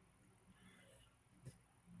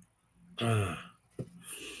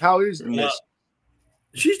 How is this?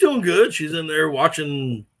 She's doing good. She's in there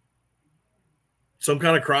watching some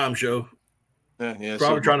kind of crime show. Yeah,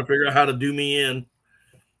 probably trying to figure out how to do me in.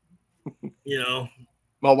 You know,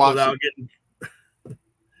 my wife without getting.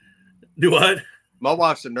 Do what? My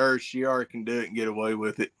wife's a nurse. She already can do it and get away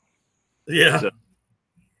with it. Yeah.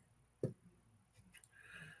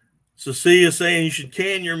 So C is saying you should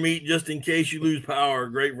can your meat just in case you lose power.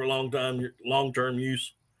 Great for long-term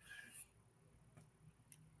use.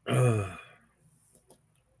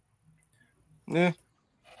 Yeah.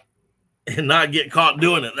 And not get caught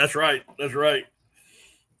doing it. That's right. That's right.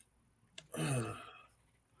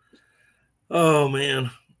 Oh,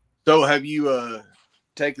 man. So have you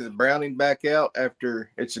taken the Browning back out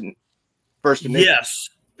after it's in first initial?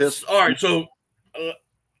 Yes. All right. So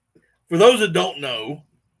for those that don't know,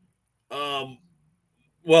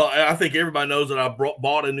 well, I think everybody knows that I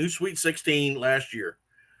bought a new Sweet 16 last year.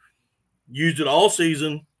 Used it all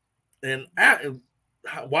season. And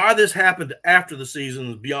why this happened after the season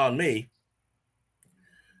is beyond me.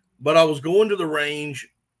 But I was going to the range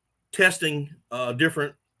testing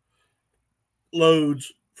different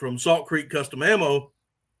loads from Salt Creek Custom Ammo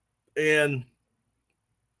and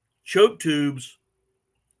choke tubes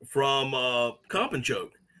from Comp and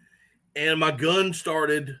Choke. And my gun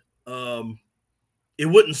started, it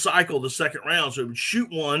wouldn't cycle the second round. So it would shoot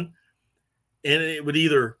one and it would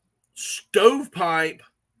either stovepipe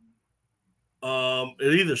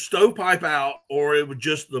out, or it would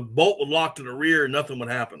just, the bolt would lock to the rear and nothing would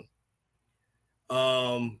happen.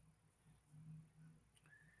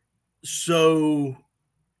 So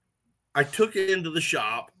I took it into the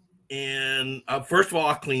shop, and first of all,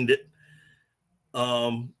 I cleaned it.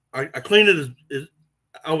 I cleaned it as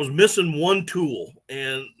I was missing one tool,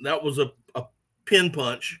 and that was a pin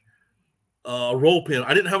punch, a roll pin.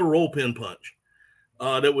 I didn't have a roll pin punch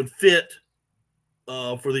that would fit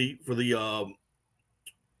for the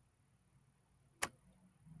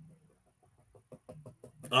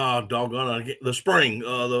doggone it, the spring,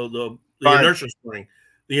 the inertia spring,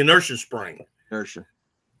 the inertia spring. Inertia.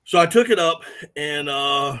 So I took it up and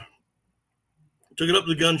took it up to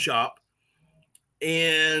the gun shop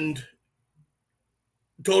and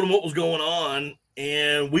told them what was going on,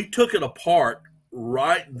 and we took it apart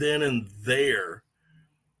right then and there,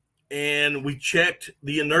 and we checked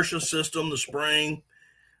the inertia system, the spring.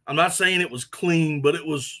 I'm not saying it was clean, but it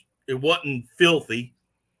wasn't filthy.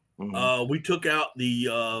 We took out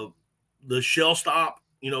the shell stop,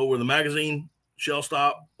 where the magazine shell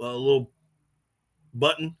stop, little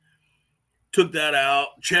button. Took that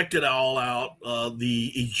out, checked it all out.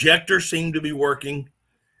 The ejector seemed to be working.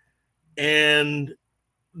 And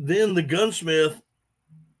then the gunsmith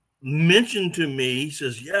mentioned to me, he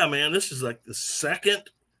says, yeah, man, this is like the second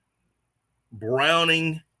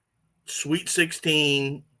Browning Sweet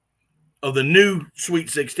 16 of the new Sweet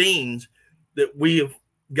 16s that we have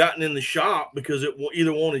gotten in the shop, because it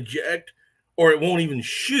either won't eject or it won't even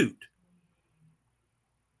shoot.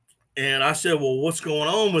 And I said, well, what's going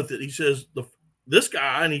on with it? He says, this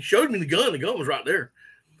guy, and he showed me the gun. The gun was right there.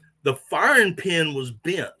 The firing pin was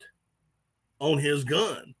bent on his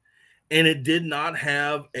gun, and it did not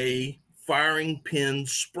have a firing pin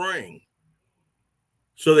spring.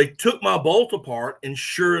 So they took my bolt apart, and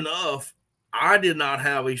sure enough, I did not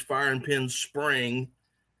have a firing pin spring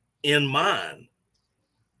in mine.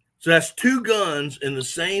 So that's two guns in the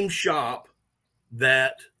same shop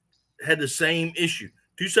that had the same issue.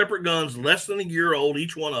 Two separate guns, less than a year old,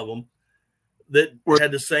 each one of them, that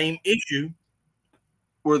had the same issue.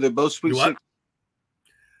 Were they both Sweet 16?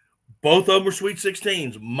 Both of them were Sweet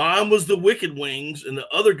 16s. Mine was the Wicked Wings, and the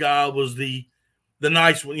other guy was the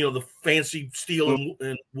nice one, the fancy steel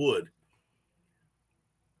and wood.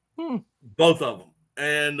 Both of them.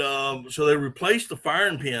 And so they replaced the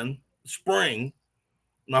firing pin spring.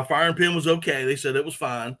 My firing pin was okay. They said it was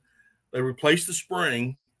fine. They replaced the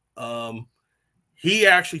spring. He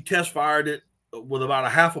actually test fired it with about a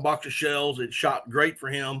half a box of shells. It shot great for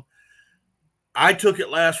him. I took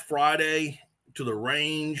it last Friday to the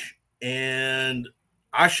range, and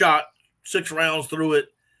I shot 6 rounds through it.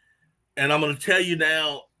 And I'm going to tell you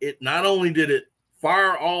now, it not only did it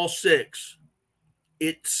fire all 6,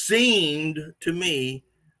 it seemed to me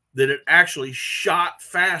that it actually shot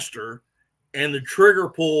faster, and the trigger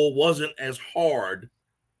pull wasn't as hard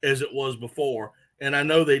as it was before. And I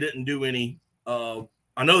know they didn't do any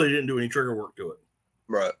trigger work to it.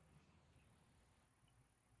 Right.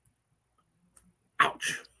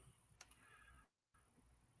 Ouch.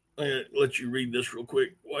 I'll let you read this real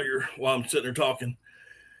quick while I'm sitting there talking.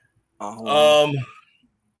 So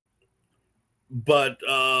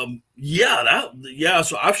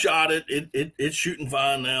I've shot it. It's shooting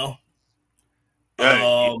fine now.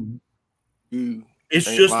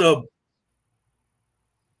 It's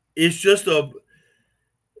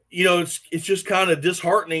just kind of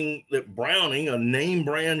disheartening that Browning, a name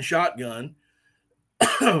brand shotgun,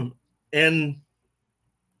 and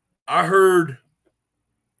I heard,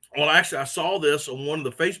 I saw this on one of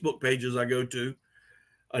the Facebook pages I go to.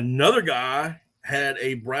 Another guy had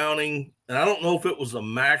a Browning, and I don't know if it was a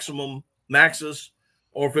Maxus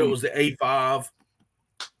or if it was the A5,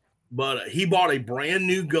 but he bought a brand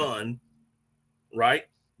new gun, right?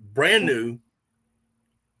 Brand new.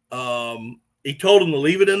 He told him to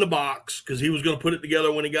leave it in the box because he was going to put it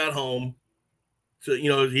together when he got home. So, he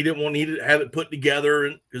needed to have it put together,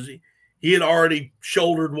 and because he had already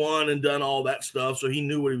shouldered one and done all that stuff, so he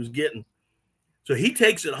knew what he was getting. So he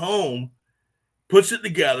takes it home, puts it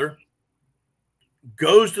together,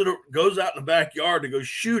 goes out in the backyard to go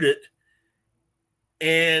shoot it,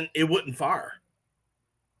 and it wouldn't fire.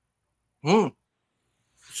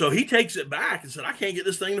 So he takes it back and said, I can't get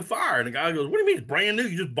this thing to fire. And the guy goes, what do you mean it's brand new?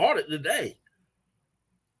 You just bought it today.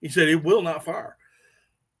 He said, it will not fire.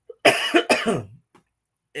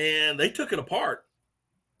 and they took it apart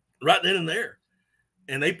right then and there.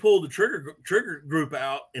 And they pulled the trigger group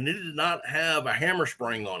out, and it did not have a hammer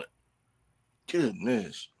spring on it.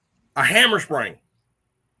 Goodness. A hammer spring.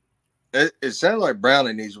 It sounds like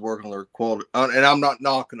Browning needs to work on their quality. And I'm not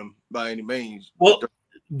knocking them by any means. Well,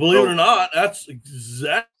 believe it or not, that's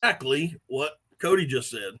exactly what Cody just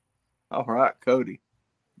said. All right, Cody.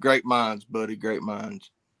 Great minds, buddy. Great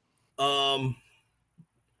minds. I'll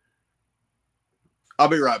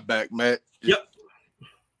be right back, Matt. Yep.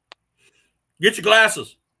 Get your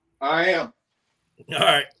glasses. I am.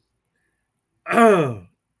 All right.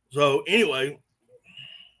 So anyway,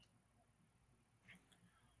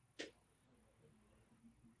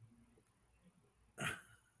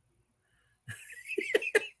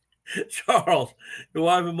 Charles, your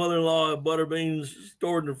wife and mother-in-law have butter beans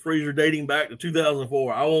stored in the freezer dating back to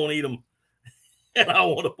 2004. I won't eat them, and I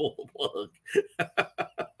want to pull the plug.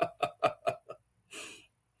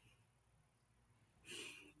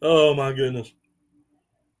 Oh my goodness.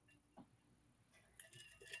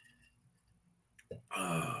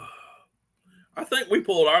 I think we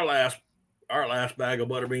pulled our last bag of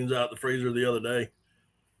butter beans out of the freezer the other day.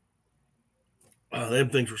 Them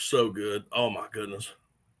things were so good. Oh my goodness.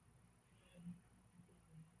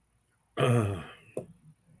 They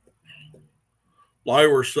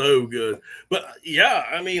were so good. But yeah,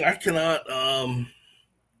 I mean, I cannot.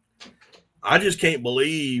 I just can't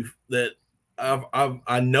believe that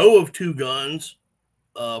I know of two guns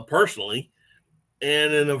personally,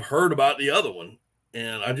 and then I've heard about the other one,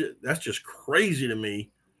 and that's just crazy to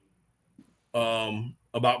me.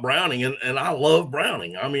 About Browning, and I love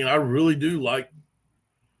Browning. I mean, I really do like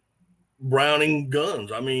Browning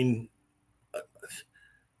guns. I mean,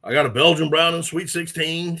 I got a Belgian Browning Sweet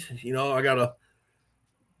 16. You know, I got a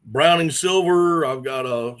Browning Silver. I've got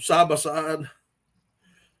a side-by-side.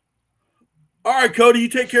 All right, Cody, you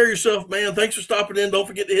take care of yourself, man. Thanks for stopping in. Don't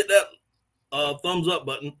forget to hit that thumbs up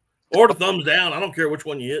button or the thumbs down. I don't care which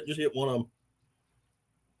one you hit. Just hit one of them.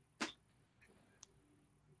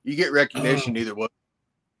 You get recognition either way.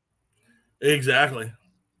 Exactly.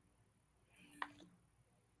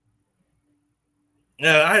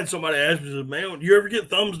 Yeah, I had somebody ask me, man, do you ever get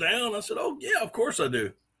thumbs down? I said, oh, yeah, of course I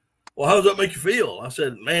do. Well, how does that make you feel? I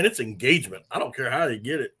said, man, it's engagement. I don't care how you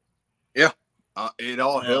get it. Yeah, it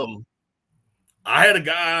all helps. I had a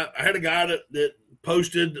guy that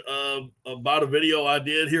posted about a video I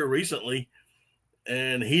did here recently,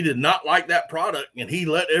 and he did not like that product, and he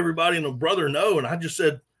let everybody and a brother know, and I just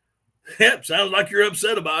said, yep, sounds like you're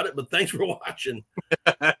upset about it, but thanks for watching.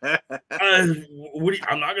 I'm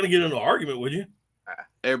not going to get into an argument with you.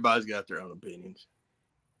 Everybody's got their own opinions.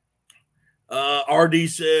 RD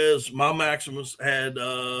says, my Maximus had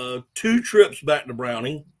 2 trips back to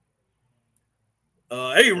Browning.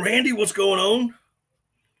 Hey, Randy, what's going on?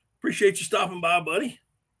 Appreciate you stopping by, buddy.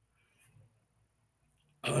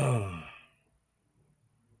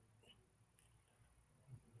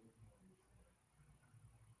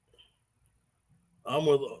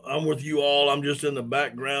 I'm with you all. I'm just in the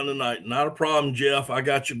background tonight. Not a problem, Jeff. I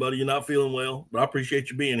got you, buddy. You're not feeling well, but I appreciate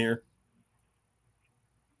you being here.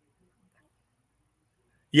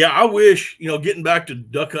 Yeah, I wish, getting back to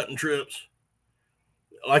duck hunting trips,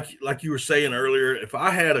 like you were saying earlier, if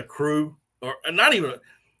I had a crew, or not even,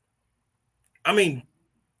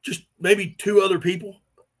 just maybe 2 other people,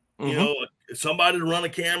 somebody to run a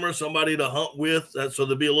camera, somebody to hunt with, so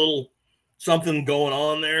there'd be a little something going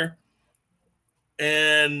on there.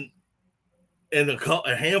 And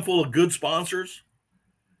a handful of good sponsors.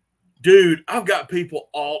 Dude, I've got people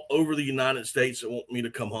all over the United States that want me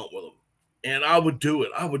to come hunt with them. And I would do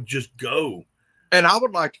it. I would just go. And I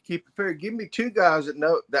would like to keep it fair. Give me 2 guys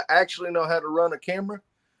that actually know how to run a camera.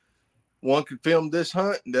 One can film this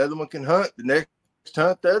hunt, and the other one can hunt. The next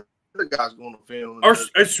hunt, the other guy's going to film. Or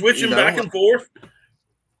switching back and forth.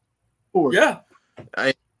 Yeah.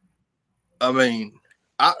 I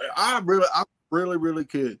really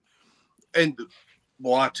could. And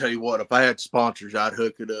well, I tell you what, if I had sponsors, I'd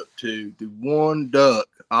hook it up to the one duck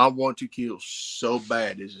I want to kill so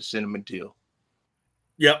bad is a cinnamon teal.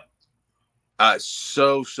 Yep. I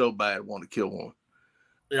so bad want to kill one.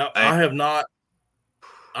 Yeah,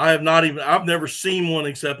 I've never seen one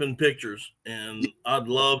except in pictures, and I'd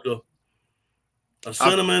love to. A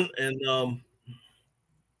cinnamon and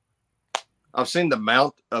I've seen the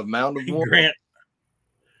mount of one. Grant,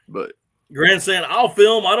 but Grant saying, I'll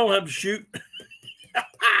film. I don't have to shoot.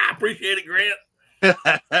 I appreciate it, Grant.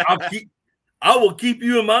 I will keep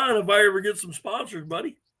you in mind if I ever get some sponsors,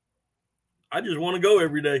 buddy. I just want to go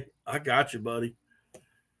every day. I got you, buddy.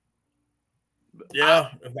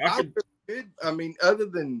 Yeah. Other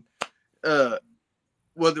than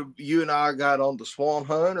whether you and I got on the swan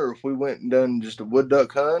hunt, or if we went and done just a wood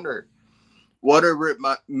duck hunt, or whatever it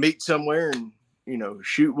might, meet somewhere and, you know,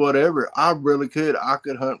 shoot whatever, I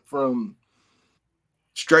could hunt from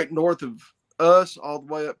straight north of us all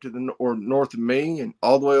the way up to the north of me, and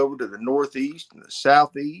all the way over to the northeast and the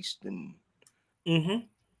southeast, and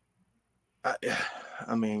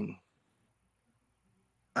I mean,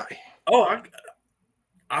 I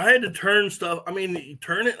had to turn stuff. I mean, you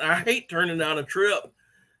turn it. I hate turning down a trip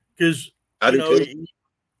because you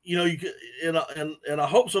know, you could, and I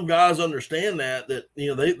hope some guys understand that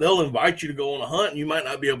you know they'll invite you to go on a hunt and you might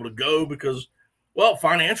not be able to go because, well,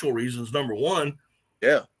 financial reasons, number one.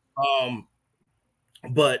 Yeah.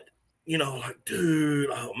 But you know, like, dude,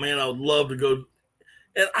 oh man, I would love to go,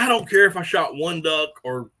 and I don't care if I shot one duck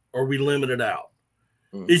or we limit it out.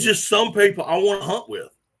 It's just some people I want to hunt with,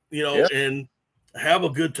 you know, and have a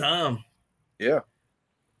good time. Yeah.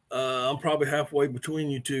 I'm probably halfway between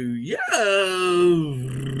you two. Yeah.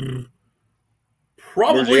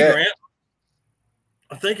 Probably, Grant.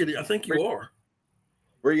 I think you are.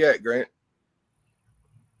 Where you at, Grant?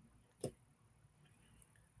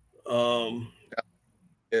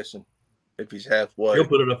 Listen, if he's halfway. He'll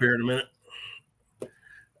put it up here in a minute.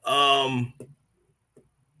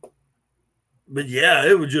 But yeah,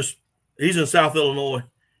 it was just, he's in South Illinois.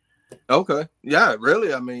 Okay. Yeah,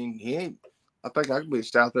 really. I mean, I think I could be in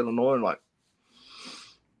South Illinois in like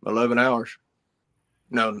 11 hours.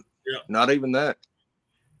 No, not even that.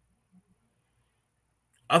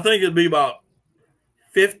 I think it'd be about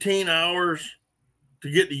 15 hours to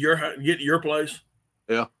get to your place.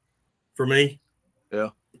 Yeah. For me.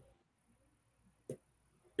 Yeah.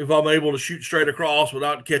 If I'm able to shoot straight across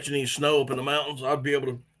without catching any snow up in the mountains, I'd be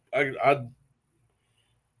able to.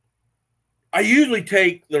 I usually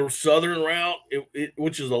take the southern route,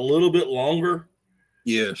 which is a little bit longer.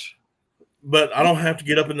 Yes. But I don't have to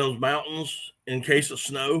get up in those mountains in case of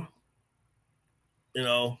snow. You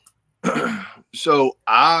know. So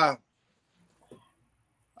I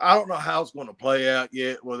don't know how it's going to play out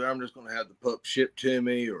yet, whether I'm just going to have the pup shipped to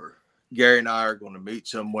me, or Gary and I are going to meet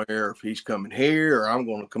somewhere, if he's coming here, or I'm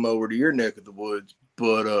going to come over to your neck of the woods.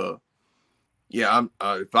 But yeah,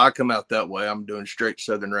 if I come out that way, I'm doing straight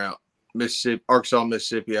southern route. Mississippi, Arkansas,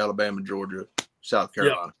 Mississippi, Alabama, Georgia, South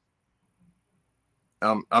Carolina.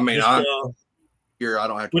 Yep. I mean, here I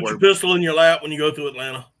don't have to put your pistol in your lap when you go through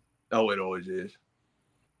Atlanta. Oh, it always is.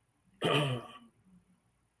 I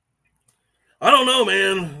don't know,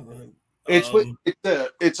 man.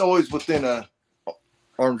 It's always within a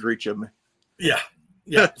arm's reach of me. Yeah.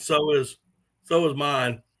 So is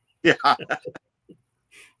mine. Yeah.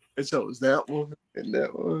 And so is that one and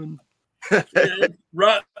that one. Yeah,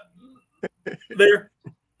 right there.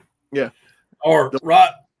 Yeah. Or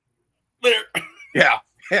right there. Yeah.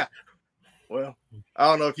 Well, I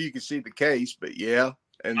don't know if you can see the case, but yeah.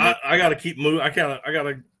 And I got to keep moving. I got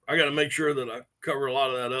to make sure that I cover a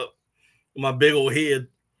lot of that up with my big old head.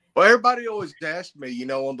 Well, everybody always asks me, you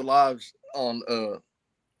know, on the lives on the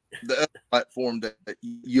other platform that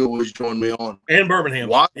you always join me on. And Birmingham.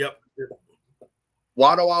 Why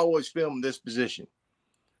do I always film in this position?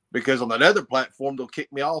 Because on that other platform, they'll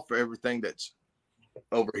kick me off for everything that's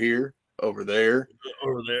over here, over there.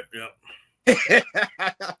 Yeah.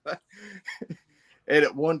 And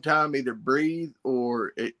at one time, either breathe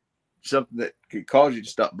or something that could cause you to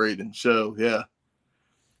stop breathing. So, yeah.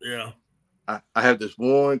 Yeah. I have this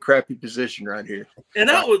one crappy position right here. And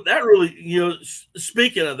that really, you know,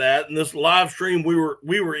 speaking of that, in this live stream we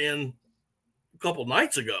were in a couple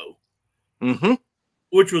nights ago,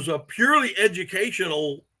 which was a purely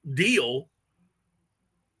educational deal.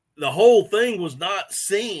 The whole thing was not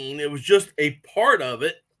seen. It was just a part of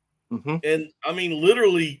it. And I mean,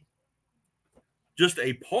 literally just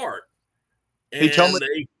a part. And he told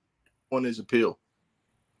me won his appeal.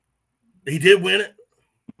 He did win it.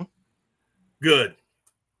 Good.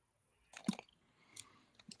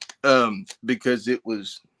 Because it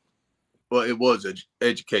was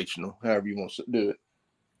educational, however you want to do it.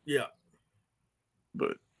 Yeah.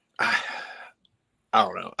 But I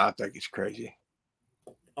don't know. I think it's crazy.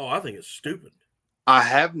 Oh, I think it's stupid. I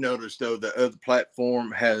have noticed, though, the other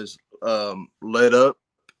platform has let up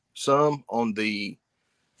some on the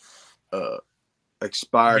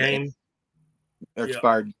expired game.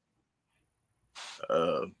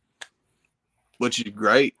 Which is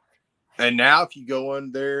great. And now if you go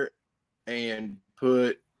in there and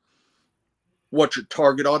put what your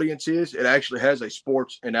target audience is, it actually has a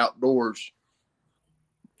sports and outdoors.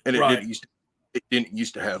 And it didn't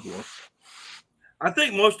used to have one. I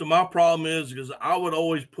think most of my problem is because I would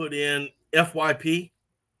always put in FYP.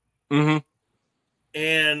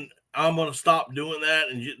 And I'm going to stop doing that.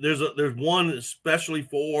 And there's one especially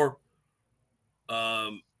for,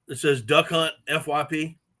 it says duck hunt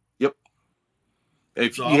FYP. Yep.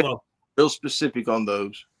 If so you I'm going to real specific on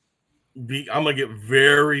those. I'm going to get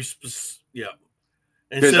very specific. Yeah.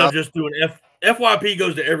 Instead of just doing FYP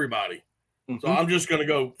goes to everybody. So I'm just going to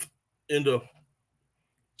go into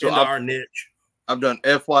our niche. I've done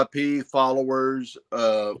FYP, followers.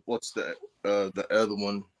 What's that? The other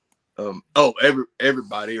one.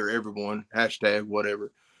 Everybody or everyone, hashtag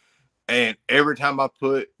whatever. And every time I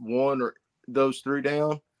put one or those three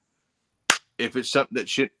down, if it's something that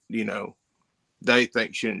should, they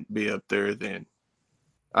think shouldn't be up there, then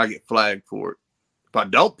I get flagged for it. If I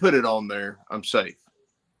don't put it on there, I'm safe.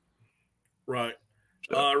 Right.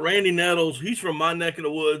 Randy Nettles, he's from my neck of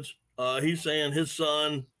the woods. He's saying his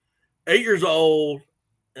son, 8 years old,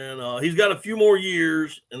 and he's got a few more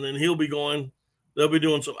years, and then they'll be doing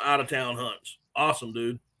some out-of-town hunts. Awesome,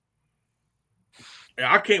 dude.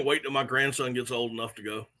 Yeah, I can't wait till my grandson gets old enough to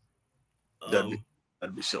go.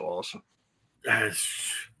 That'd be so awesome.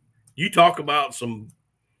 You talk about some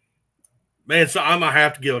man. So I might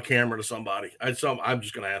have to give a camera to somebody. I'm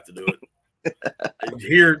just gonna have to do it.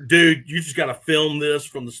 Here, dude, you just got to film this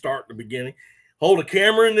from the start to the beginning. Hold a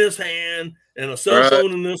camera in this hand and a cell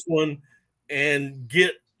phone in this one, and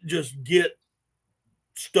get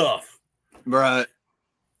stuff. Right.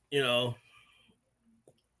 We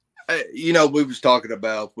was talking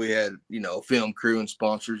about we had, film crew and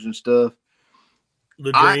sponsors and stuff.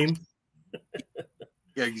 The dream.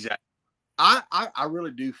 Yeah, exactly. I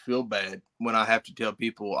really do feel bad when I have to tell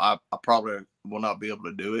people I probably will not be able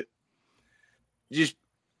to do it.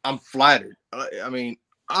 I'm flattered. I mean,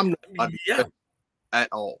 I'm not at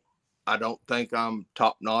all. I don't think I'm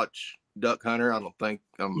top-notch duck hunter. I don't think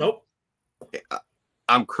I'm. Nope.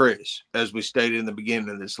 I'm Chris, as we stated in the beginning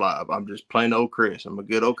of this live. I'm just plain old Chris. I'm a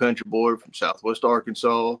good old country boy from Southwest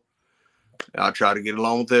Arkansas. I try to get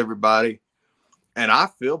along with everybody. And I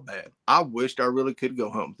feel bad. I wished I really could go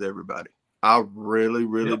hunt with everybody. I really,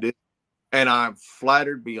 really did. And I'm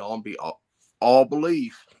flattered beyond all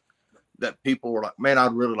belief that people were like, man,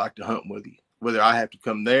 I'd really like to hunt with you. Whether I have to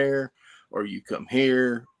come there or you come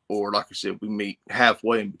here, or like I said, we meet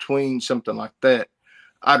halfway in between, something like that.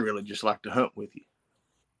 I'd really just like to hunt with you.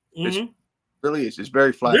 Mm-hmm. It really is. It's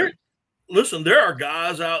very flattering. There are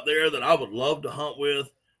guys out there that I would love to hunt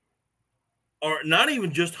with, or not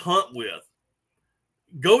even just hunt with.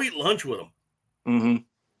 Go eat lunch with them.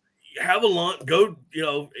 Mm-hmm. Have a lunch. Go,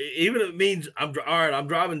 even if it means I'm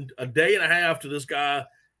driving a day and a half to this guy,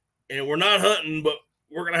 and we're not hunting, but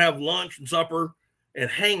we're gonna have lunch and supper and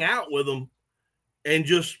hang out with them, and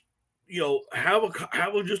just have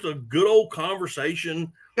just a good old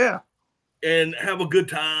conversation. Yeah. And have a good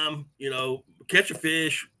time, catch a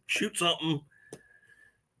fish, shoot something,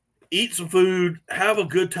 eat some food, have a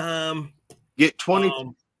good time. Get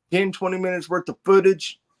 10, 20 minutes worth of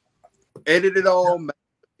footage, edit it all, make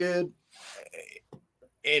it good.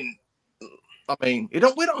 And I mean, we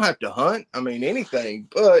don't have to hunt. I mean, anything,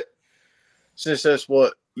 but since that's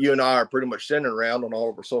what you and I are pretty much centering around on all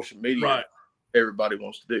of our social media, right? Everybody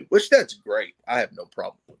wants to do, which that's great. I have no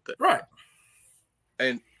problem with that. Right.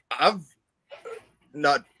 And I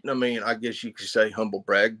guess you could say humble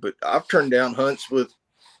brag, but I've turned down hunts with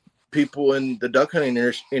people in the duck hunting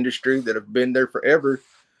industry that have been there forever,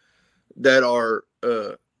 that are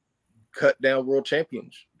cut down world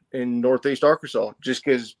champions in Northeast Arkansas, just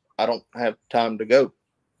because I don't have time to go.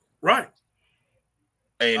 Right.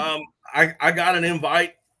 And I got an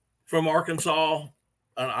invite from Arkansas,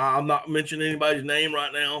 and I'm not mentioning anybody's name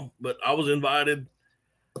right now, but I was invited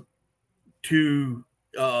to.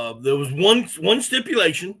 There was one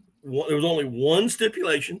stipulation. There was only one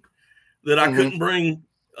stipulation that I couldn't bring.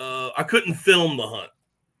 I couldn't film the hunt.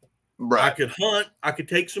 Right. I could hunt. I could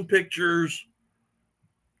take some pictures.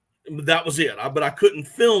 But that was it. But I couldn't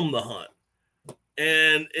film the hunt,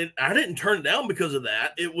 and I didn't turn it down because of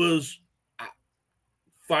that. It was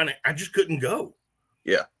fine. I just couldn't go.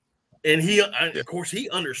 Yeah. And of course, he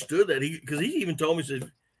understood that. Because he even told me,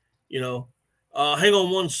 said, hang on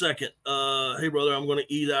one second. Hey, brother, I'm going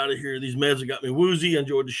to eat out of here. These meds have got me woozy. I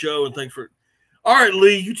enjoyed the show, and thanks for it. All right,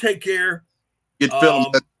 Lee, you take care. Get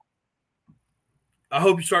filmed. I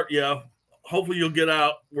hope you start. Yeah. Hopefully you'll get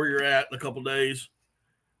out where you're at in a couple days.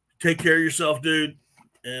 Take care of yourself, dude.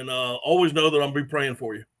 And always know that I'm be praying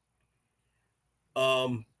for you.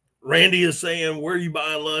 Randy is saying, where are you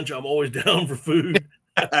buying lunch? I'm always down for food.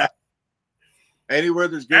 Anywhere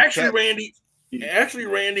there's good. Actually,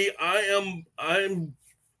 Randy, I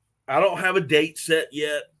don't have a date set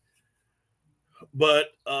yet, but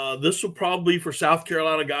this will probably be for South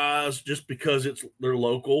Carolina guys, just because they're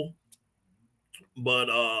local. but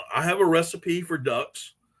I have a recipe for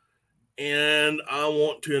ducks, and I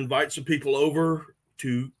want to invite some people over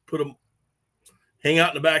to hang out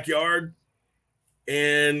in the backyard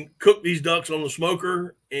and cook these ducks on the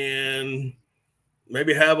smoker, and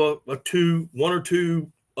maybe have one or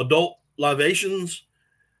two adult libations,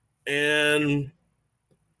 and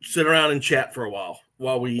sit around and chat for a while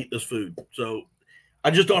we eat this food. So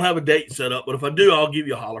I just don't have a date set up, but if I do, I'll give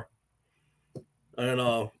you a holler.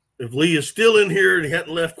 And if Lee is still in here and he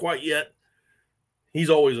hadn't left quite yet, he's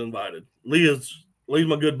always invited. Lee's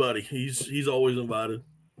my good buddy. He's always invited.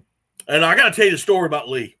 And I got to tell you the story about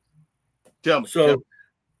Lee. Tell me. So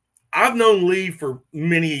I've known Lee for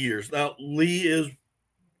many years. Now,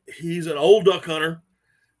 he's an old duck hunter,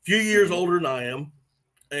 a few years older than I am.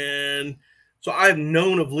 And so I've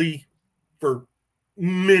known of Lee for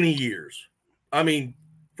many years. I mean,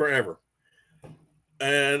 forever.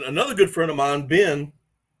 And another good friend of mine, Ben,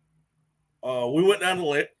 we went down the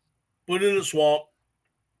lake, put in the swamp,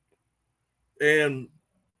 and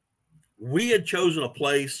we had chosen a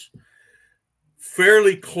place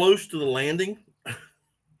fairly close to the landing.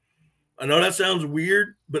 I know that sounds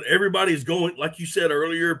weird, but everybody's going, like you said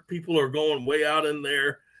earlier, people are going way out in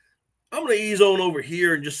there. I'm going to ease on over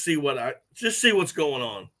here and just see what's going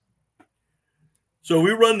on. So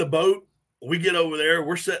we run the boat. We get over there.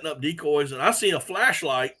 We're setting up decoys, and I see a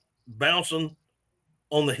flashlight bouncing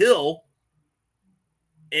on the hill.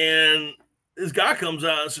 And this guy comes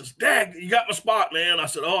out and says, "Dag, you got my spot, man." I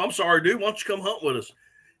said, "Oh, I'm sorry, dude. Why don't you come hunt with us?"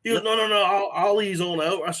 He goes, "No, I'll ease on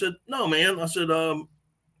out." I said, "No, man." I said,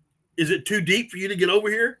 "Is it too deep for you to get over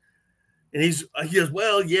here?" And he goes,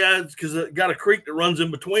 "Well, yeah, it's because it got a creek that runs in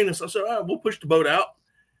between us." I said, "All right, we'll push the boat out."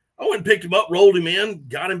 I went and picked him up, rolled him in,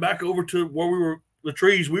 got him back over to where the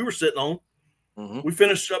trees we were sitting on. Mm-hmm. We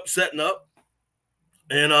finished up setting up.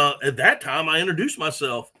 And at that time, I introduced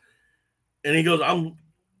myself. And he goes, I'm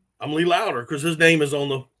Lee Louder, because his name is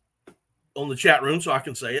on the chat room, so I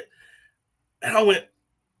can say it. And I went,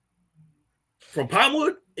 "From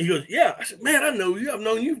Pinewood?" He goes, "Yeah." I said, "Man, I know you. I've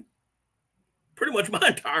known you pretty much my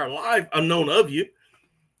entire life. I've known of you."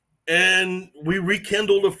 And we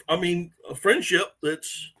rekindled a friendship that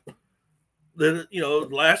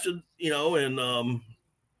lasted, and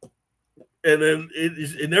then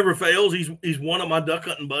it never fails. He's one of my duck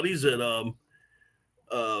hunting buddies that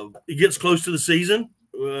it gets close to the season.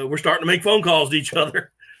 We're starting to make phone calls to each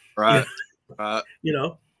other. Right.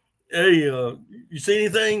 Hey, you see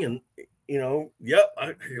anything? And yep.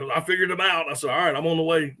 I figured them out. I said, "All right, I'm on the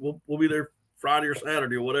way. We'll be there Friday or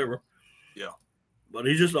Saturday or whatever." Yeah. But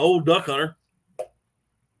he's just an old duck hunter.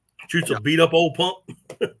 Shoots a beat up old pump.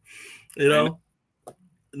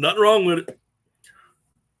 Nothing wrong with it.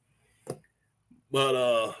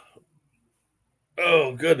 But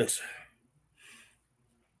oh goodness.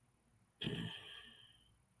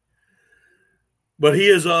 But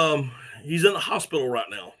he's in the hospital right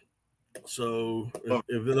now. So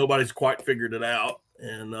if nobody's quite figured it out,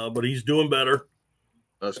 and but he's doing better.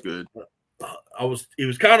 That's good. He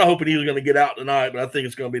was kind of hoping he was going to get out tonight, but I think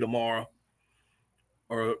it's going to be tomorrow,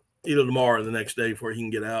 or either tomorrow or the next day before he can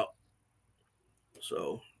get out.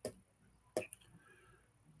 So,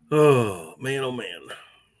 oh man,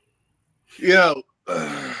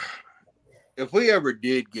 if we ever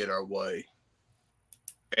did get our way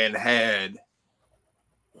and had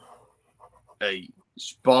a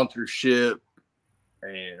sponsorship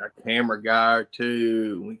and a camera guy or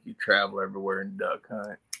two, we could travel everywhere and duck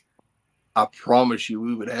hunt, I promise you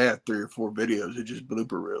we would have 3 or 4 videos of just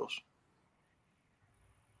blooper reels.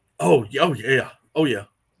 Oh yeah.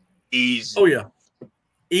 Easy. Oh yeah.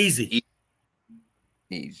 Easy.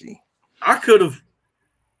 I could have.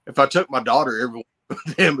 If I took my daughter, every one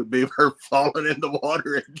of them would be her falling in the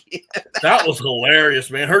water again. That was hilarious,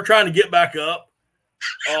 man. Her trying to get back up.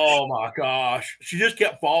 Oh my gosh. She just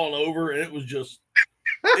kept falling over, and it was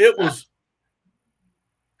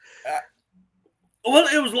well,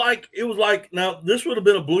 it was like, now this would have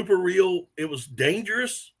been a blooper reel. It was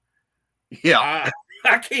dangerous. Yeah.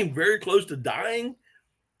 I came very close to dying.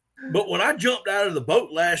 But when I jumped out of the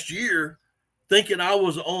boat last year, thinking I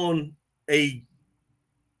was on a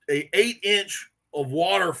 8-inch of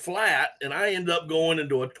water flat, and I ended up going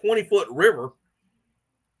into a 20-foot river,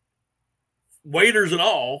 waders and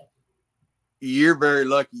all. You're very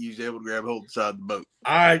lucky you was able to grab hold of the side of the boat.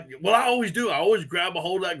 I always do. I always grab a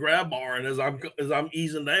hold of that grab bar, and as I'm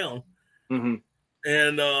easing down, mm-hmm.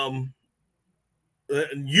 and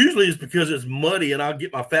usually it's because it's muddy, and I'll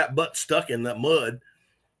get my fat butt stuck in that mud.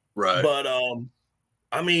 Right. But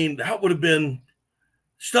I mean, that would have been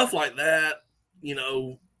stuff like that.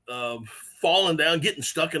 Falling down, getting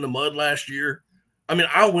stuck in the mud last year. I mean,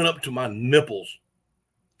 I went up to my nipples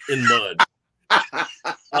in mud.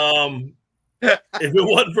 If it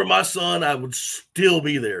wasn't for my son, I would still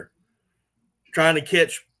be there trying to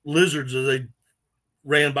catch lizards as they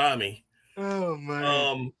ran by me. Oh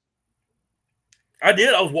man. I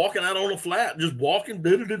did. I was walking out on a flat, just walking.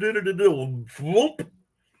 Whoop.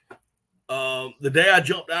 The day I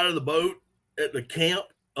jumped out of the boat at the camp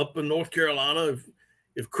up in North Carolina,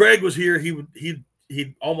 if Craig was here, he'd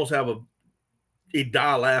almost he'd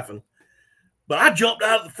die laughing. But I jumped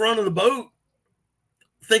out of the front of the boat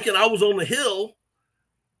thinking I was on the hill,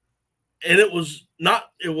 and it was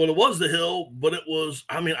not. It was the hill, but it was.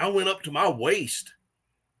 I mean, I went up to my waist,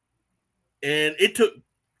 and it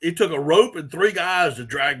took a rope and 3 guys to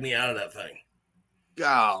drag me out of that thing.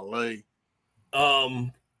 Golly.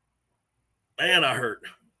 Man, I hurt.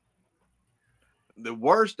 The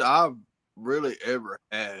worst I've really ever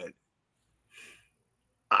had,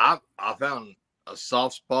 I found a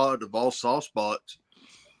soft spot of all soft spots.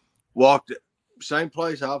 Walked it, same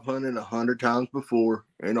place I've hunted 100 times before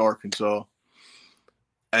in Arkansas,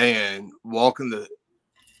 and walking the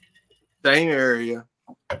same area,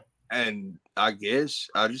 and I guess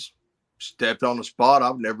I just stepped on a spot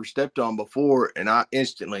I've never stepped on before, and I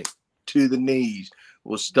instantly, to the knees,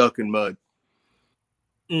 was stuck in mud.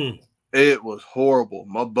 It was horrible.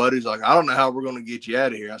 My buddy's like, I don't know how we're going to get you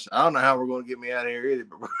out of here. I said, I don't know how we're going to get me out of here either,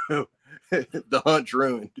 but the hunt's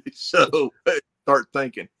ruined. So start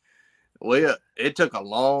thinking. Well, it took a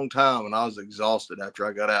long time, and I was exhausted after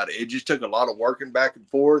I got out. It just took a lot of working back and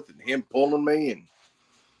forth and him pulling me and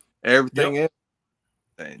everything else.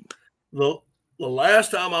 And the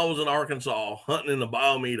last time I was in Arkansas hunting in the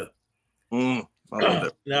Biomeda.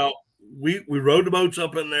 Now, we rode the boats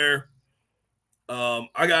up in there.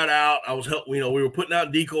 I got out. I was helping. We were putting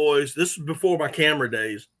out decoys. This was before my camera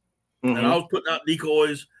days, and I was putting out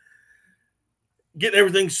decoys, getting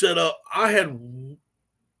everything set up. I had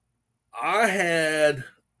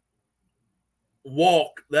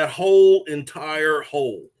walked that whole entire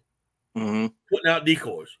hole, putting out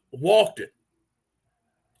decoys. Walked it,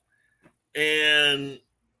 and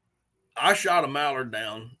I shot a mallard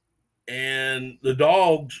down, and the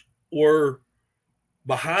dogs were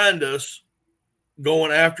behind us,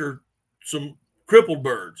 going after some crippled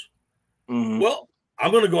birds. Well,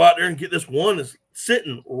 I'm going to go out there and get this one that's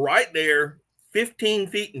sitting right there, 15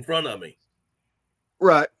 feet in front of me.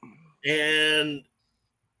 Right. And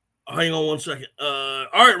hang on one second. All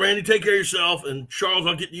right, Randy, take care of yourself. And Charles,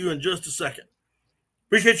 I'll get to you in just a second.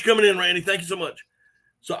 Appreciate you coming in, Randy. Thank you so much.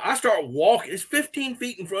 So I start walking. It's 15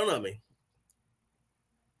 feet in front of me.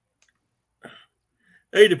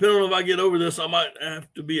 Hey, depending on if I get over this, I might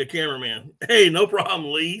have to be a cameraman. Hey, no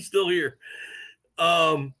problem, Lee. He's still here.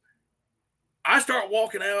 I start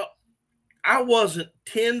walking out. I wasn't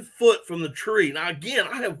 10 foot from the tree. Now, again,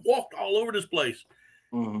 I have walked all over this place.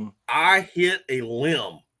 I hit a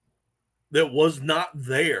limb that was not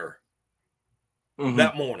there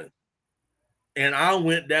that morning. And I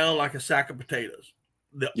went down like a sack of potatoes.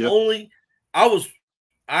 I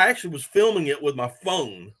actually was filming it with my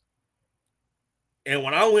phone. And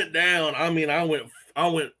when I went down, I mean, I went,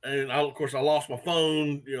 and of course, I lost my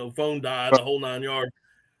phone. Phone died, the whole 9 yards.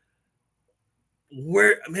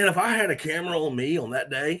 Man, if I had a camera on me on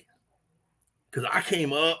that day, because I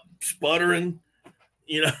came up sputtering,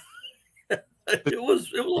 it was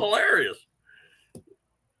hilarious.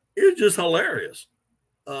 It was just hilarious.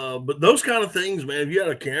 But those kind of things, man, if you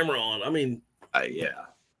had a camera on, I mean, yeah.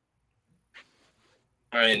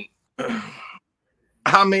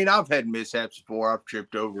 I mean, I've had mishaps before. I've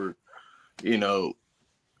tripped over,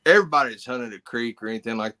 everybody that's hunted a creek or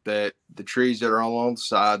anything like that, the trees that are along the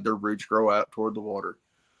side, their roots grow out toward the water.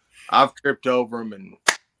 I've tripped over them and,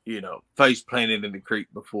 face planted in the creek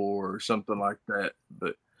before or something like that.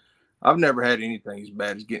 But I've never had anything as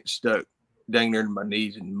bad as getting stuck dang near to my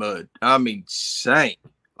knees in mud. I mean, sank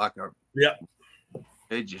like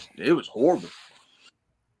it was horrible.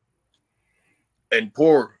 And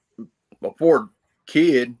my poor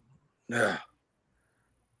kid,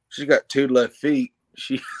 she's got 2 left feet.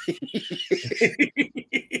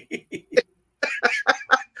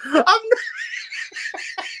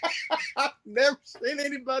 I've never seen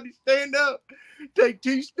anybody stand up, take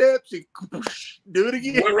 2 steps, and do it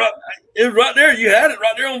again. It was right there. You had it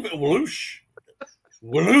right there on whoosh,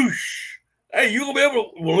 whoosh. Hey, you gonna be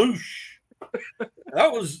able to whoosh?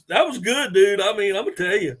 That was good, dude. I mean, I'm gonna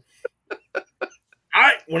tell you.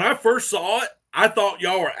 When I first saw it, I thought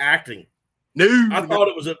y'all were acting. No, I thought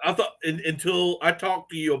it was. Until I talked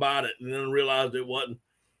to you about it, and then I realized it wasn't.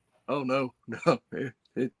 Oh no.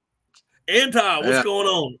 Anti, what's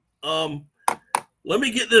going on? Let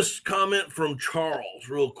me get this comment from Charles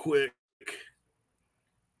real quick.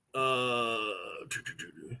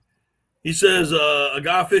 He says a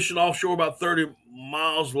guy fishing offshore about 30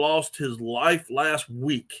 miles lost his life last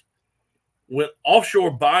week. Went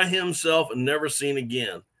offshore by himself and never seen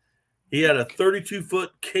again. He had a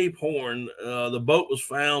 32-foot Cape Horn. The boat was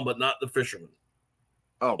found, but not the fisherman.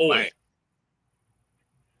 Oh,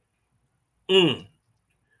 man.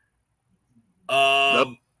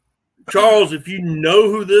 Charles, if you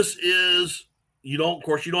know who this is, of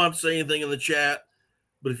course, you don't have to say anything in the chat,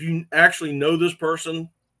 but if you actually know this person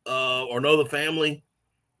or know the family,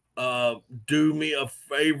 do me a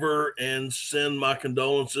favor and send my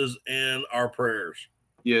condolences and our prayers.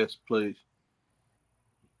 Yes, please.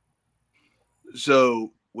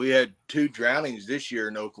 So we had 2 drownings this year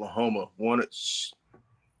in Oklahoma. One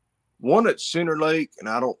at Center Lake, and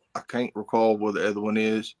I can't recall where the other one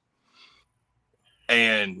is.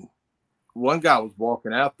 And one guy was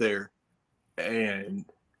walking out there, and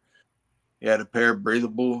he had a pair of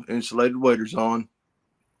breathable insulated waders on.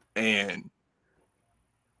 And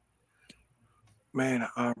man,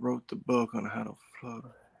 I wrote the book on how to float.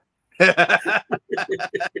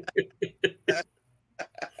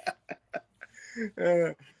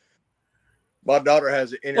 My daughter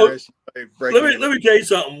has an interesting way of breaking. Let me tell you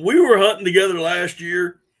something. We were hunting together last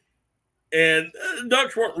year, and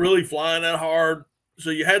ducks weren't really flying that hard, so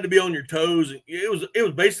you had to be on your toes. It was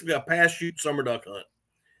basically a pass shoot summer duck hunt.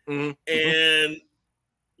 And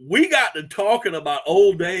we got to talking about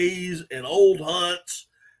old days and old hunts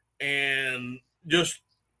and just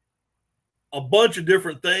a bunch of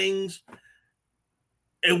different things.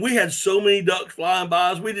 And we had so many ducks flying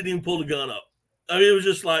by us, we didn't even pull the gun up. I mean, it was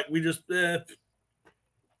just like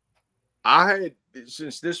I had,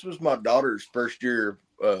 since this was my daughter's first year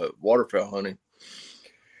of waterfowl hunting,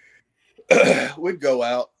 we'd go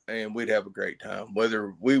out and we'd have a great time,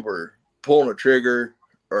 whether we were pulling a trigger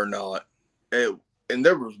or not. And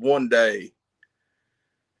there was one day,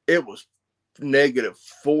 it was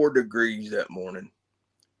 -4 degrees that morning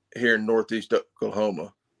here in Northeast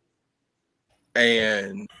Oklahoma.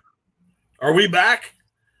 And are we back?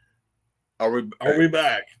 Are we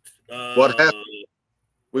back? What happened?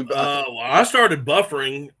 Well, I started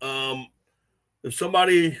buffering. If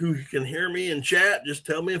somebody who can hear me in chat, just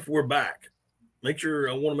tell me if we're back. I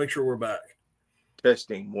want to make sure we're back.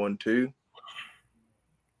 Testing 1 2.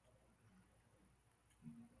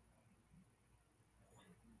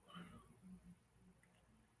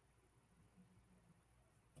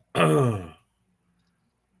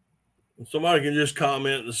 Somebody can just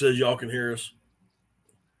comment that says y'all can hear us.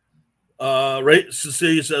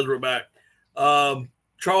 Cecilia says we're back.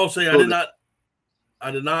 Charles say I did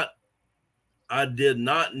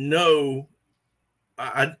not know.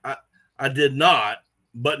 I did not,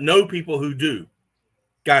 but know people who do.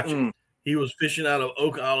 Gotcha. He was fishing out of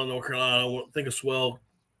Oak Island, North Carolina. I think a swell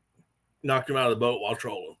knocked him out of the boat while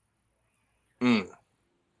trolling.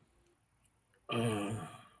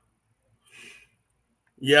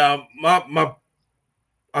 Yeah,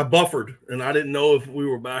 I buffered, and I didn't know if we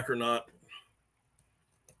were back or not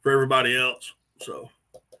for everybody else. So,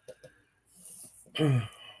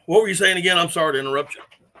 what were you saying again? I'm sorry to interrupt you.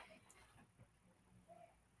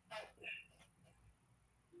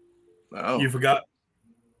 Oh. You forgot?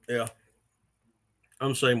 Yeah. I'm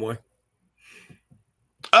the same way.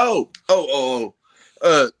 The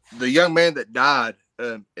young man that died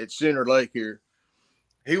at Center Lake here,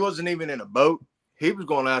 he wasn't even in a boat. He was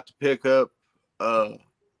going out to pick up a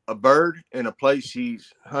bird in a place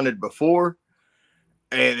he's hunted before.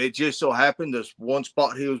 And it just so happened this one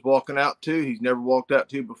spot he was walking out to, he's never walked out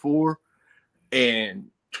to before.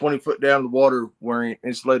 And 20 foot down the water wearing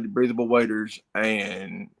insulated breathable waders.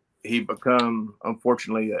 And he become,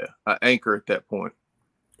 unfortunately, an anchor at that point.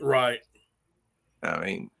 Right. I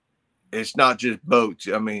mean, it's not just boats.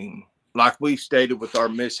 I mean, like we stated with our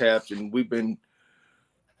mishaps, and we've been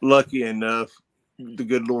lucky enough, the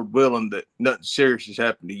good Lord willing, that nothing serious has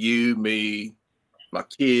happened to you, me, my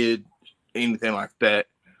kid, anything like that.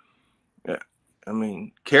 Yeah. I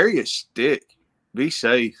mean, carry a stick. Be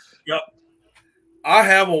safe. Yep. I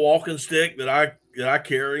have a walking stick that I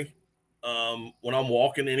carry when I'm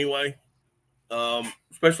walking anyway,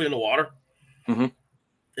 especially in the water. And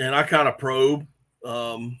I kind of probe.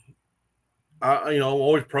 I'm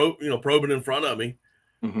always probing in front of me.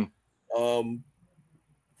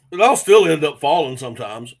 But I'll still end up falling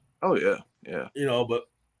sometimes. Oh yeah. But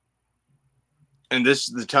and this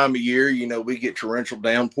is the time of year, we get torrential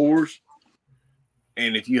downpours.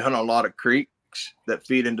 And if you hunt a lot of creeks that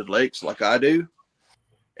feed into lakes like I do,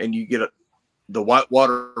 and you get the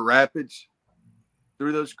whitewater rapids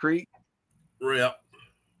through those creeks, yeah,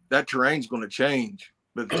 that terrain's going to change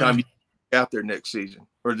by the time out there next season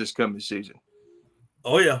or this coming season.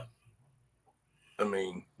 Oh yeah. I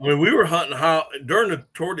mean, we were hunting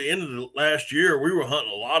toward the end of the last year. We were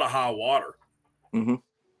hunting a lot of high water,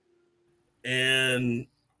 and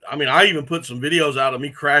I mean, I even put some videos out of me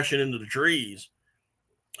crashing into the trees.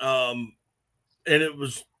 And it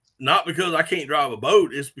was not because I can't drive a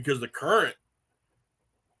boat; it's because the current.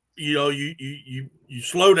 You know, you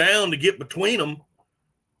slow down to get between them,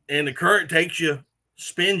 and the current takes you,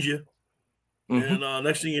 spins you, and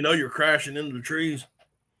next thing you know, you're crashing into the trees.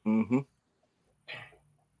 Well,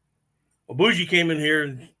 Bougie came in here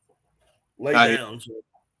and laid down. So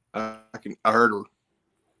I heard her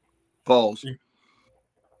pause.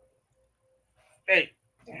 Hey,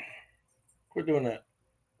 quit doing that.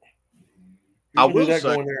 I will say,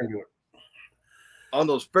 go in there and do it. On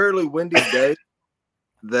those fairly windy days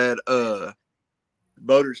that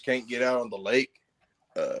boaters can't get out on the lake,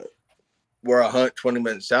 where I hunt 20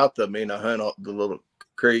 minutes south of me, and I hunt off the little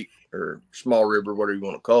creek or small river, whatever you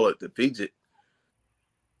want to call it, that feeds it.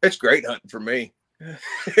 It's great hunting for me.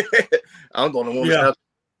 I'm the only one that's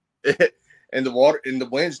out. And the water and the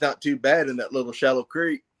wind's not too bad in that little shallow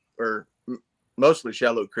creek, or mostly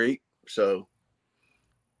shallow creek. So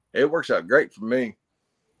it works out great for me.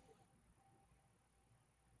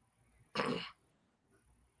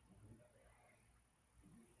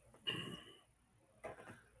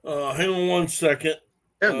 Hang on one second.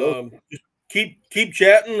 Yeah, keep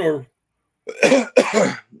chatting, or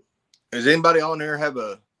does anybody on here have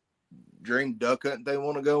a dream duck hunt they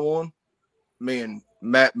want to go on? Me and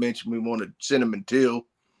Matt mentioned we wanted cinnamon teal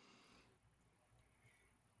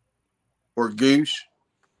or goose,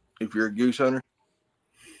 if you're a goose hunter.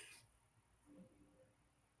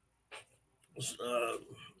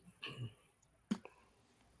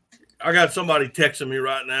 I got somebody texting me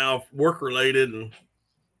right now, work related, and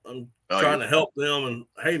I'm trying to help them. And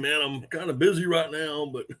hey, man, I'm kind of busy right now,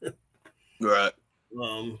 but right.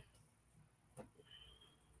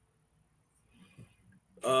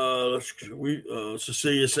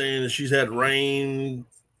 Cecilia saying that she's had rain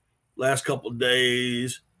last couple of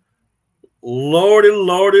days. Lordy,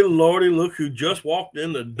 look who just walked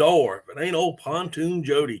in the door. If it ain't old Pontoon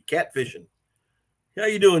Jody, catfishing. How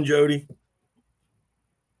you doing, Jody?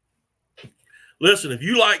 Listen, if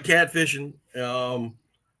you like catfishing,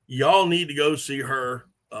 y'all need to go see her,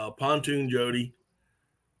 Pontoon Jody.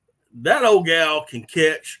 That old gal can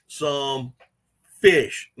catch some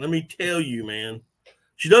fish. Let me tell you, man.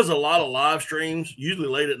 She does a lot of live streams, usually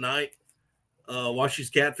late at night, while she's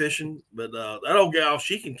catfishing. But that old gal,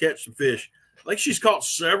 she can catch some fish. I think she's caught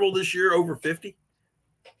several this year, over 50.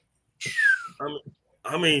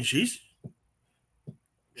 I mean, she's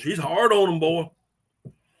hard on them, boy.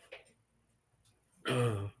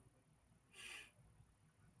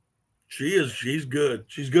 She's good.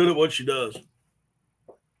 She's good at what she does.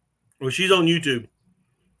 Well, she's on YouTube.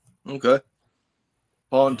 Okay.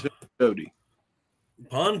 Pontoon Jody.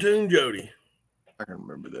 Pontoon Jody. I can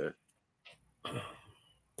remember that.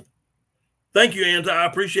 Thank you, Anti. I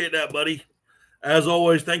appreciate that, buddy. As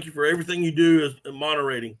always, thank you for everything you do in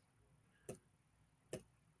moderating.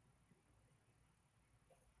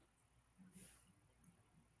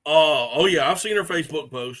 Oh yeah, I've seen her Facebook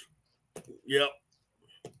post. Yep.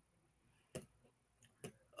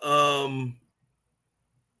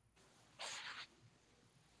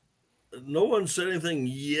 No one said anything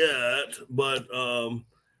yet, but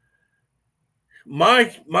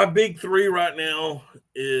my big three right now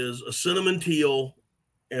is a cinnamon teal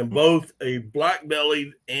and both a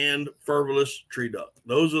black-bellied and furvolous tree duck.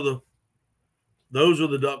 Those are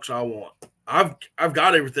the ducks I want. I've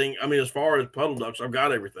got everything. I mean, as far as puddle ducks, I've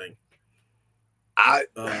got everything. I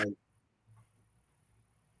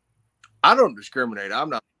don't discriminate. I'm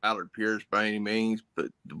not a mallard purist by any means, but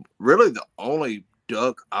really the only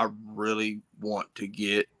duck I really want to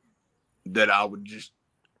get that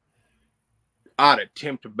I'd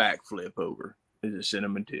attempt a backflip over is a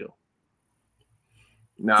cinnamon teal.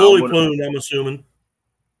 Now, fully plumed, I'm assuming.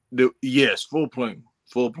 Yes, full plume.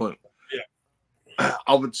 Yeah.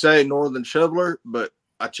 I would say northern shoveler, but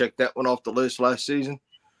I checked that one off the list last season.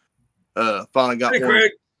 Finally got one.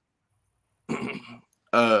 Craig.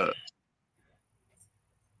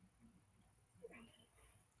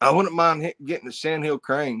 I wouldn't mind getting the sandhill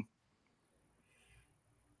crane.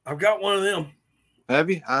 I've got one of them. Have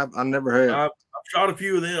you? I never have. I've shot a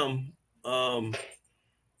few of them.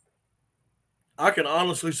 I can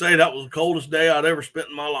honestly say that was the coldest day I'd ever spent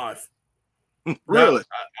in my life. Really?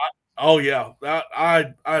 Oh yeah.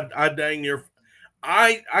 I dang near.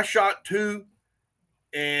 I shot two,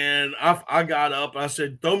 and I got up. And I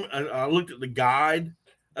said, I looked at the guide.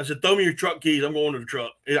 I said, throw me your truck keys. I'm going to the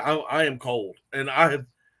truck. I am cold. And I have,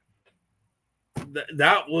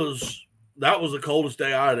 that was the coldest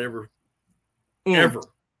day I had ever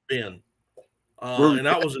been. And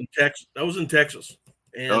that was in Texas.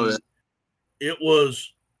 And it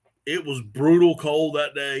was brutal cold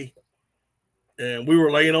that day. And we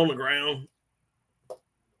were laying on the ground.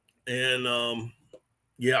 And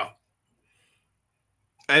yeah.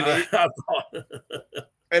 And I thought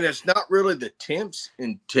and it's not really the temps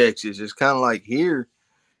in Texas. It's kind of like here,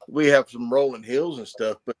 we have some rolling hills and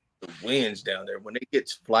stuff, but the winds down there, when it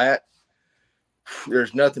gets flat,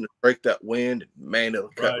 there's nothing to break that wind. Man, it'll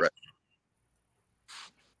cut right.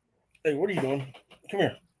 Hey, what are you doing? Come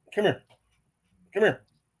here. Come here. Come here.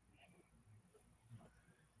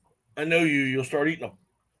 I know you'll start eating a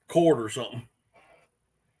cord or something.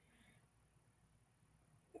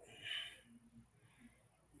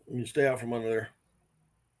 You stay out from under there.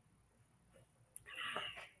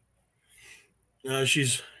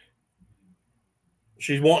 She's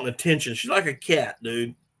wanting attention. She's like a cat,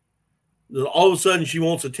 dude. All of a sudden, she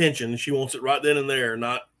wants attention, and she wants it right then and there.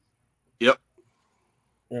 Not. Yep.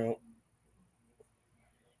 You know.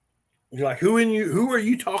 You're like, who are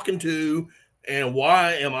you talking to, and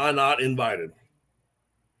why am I not invited?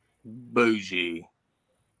 Bougie.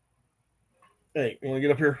 Hey, you want to get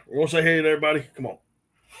up here? You want to say hey to everybody? Come on.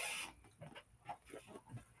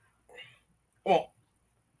 Come on.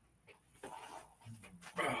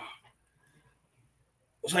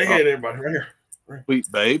 Say hey to everybody right here.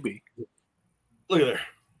 Sweet baby. Look at there.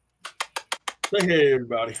 Say hey to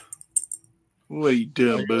everybody. What are you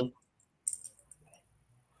doing, boo?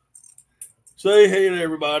 Say hey to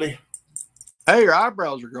everybody. Hey, your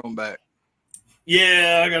eyebrows are growing back.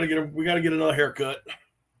 Yeah, we gotta get another haircut.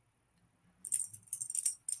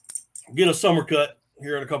 Get a summer cut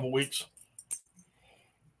here in a couple weeks.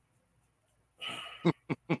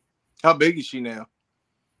 How big is she now?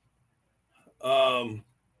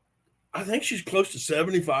 I think she's close to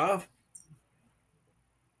 75.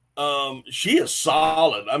 She is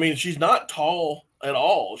solid. I mean, she's not tall at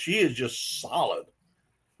all. She is just solid.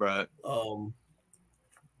 Right. And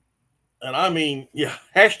I mean, yeah,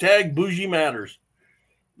 hashtag bougie matters.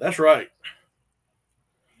 That's right.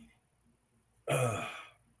 All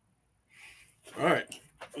right.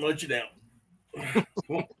 I'm gonna let you down.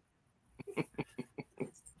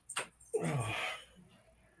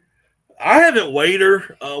 I haven't weighed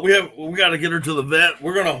her. We got to get her to the vet.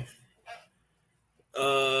 We're gonna.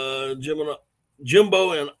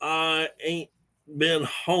 Jimbo and I ain't been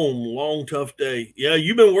home. Long, tough day. Yeah,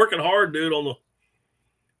 you've been working hard, dude.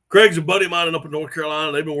 Craig's a buddy of mine up in North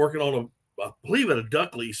Carolina. They've been working on I believe at a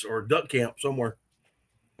duck lease or a duck camp somewhere.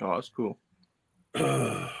 Oh, that's cool.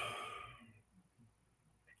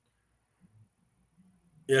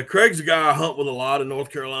 Yeah, Craig's a guy I hunt with a lot in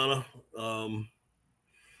North Carolina. Go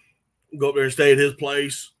up there and stay at his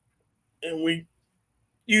place, and we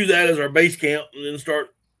use that as our base camp, and then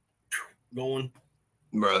start going.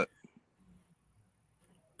 Right.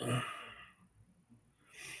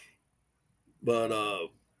 But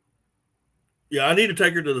yeah, I need to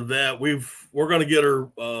take her to the vet. We're going to get her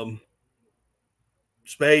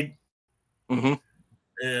spayed, and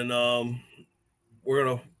we're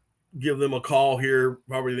going to give them a call here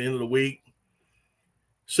probably the end of the week,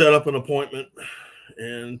 set up an appointment,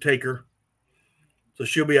 and take her. So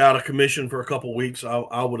she'll be out of commission for a couple of weeks,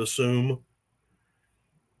 I would assume.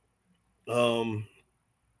 And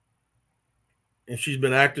she's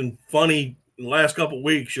been acting funny in the last couple of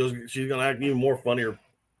weeks. She's going to act even more funnier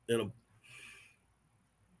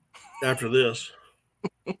after this.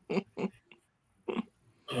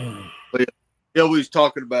 Yeah, we was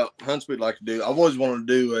talking about hunts we'd like to do. I've always wanted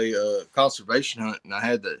to do a conservation hunt, and I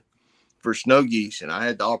had for snow geese, and I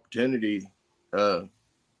had the opportunity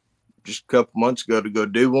just a couple months ago to go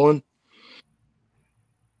do one.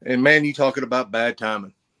 And man, you talking about bad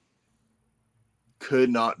timing. Could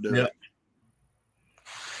not do it.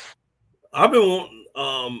 I've been wanting.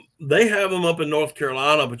 They have them up in North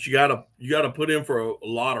Carolina, but you gotta put in for a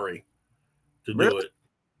lottery to do it.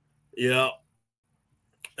 Yeah,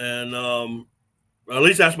 and at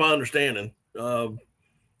least that's my understanding.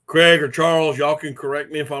 Craig or Charles, y'all can correct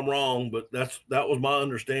me if I'm wrong, but that was my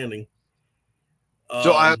understanding.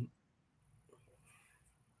 So I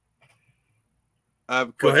have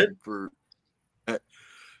a question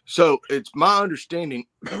so it's my understanding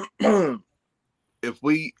if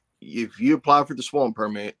you apply for the swan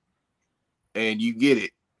permit and you get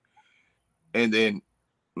it, and then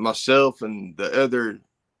myself and the other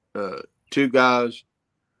two guys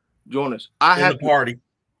join us, the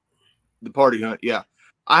party hunt. Yeah,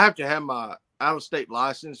 I have to have my out-of-state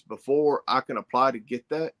license before I can apply to get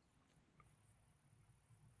that?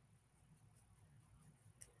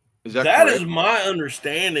 Is that That correct? is my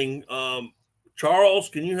understanding. Charles,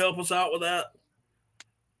 can you help us out with that?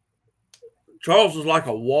 Charles is like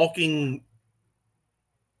a walking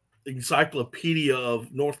encyclopedia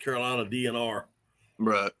of North Carolina DNR.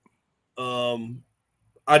 Right.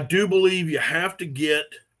 I do believe you have to get,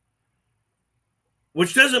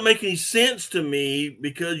 which doesn't make any sense to me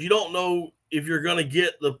because you don't know if you're going to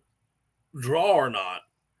get the draw or not.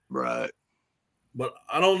 Right. But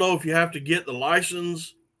I don't know if you have to get the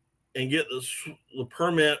license and get the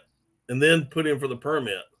permit and then put in for the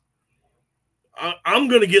permit. I'm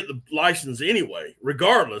going to get the license anyway.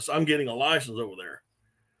 Regardless, I'm getting a license over there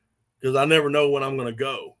because I never know when I'm going to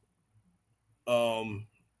go.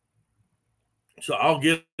 So I'll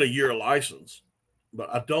get a year license, but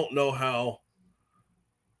I don't know how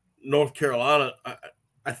North Carolina.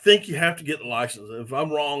 I think you have to get the license. If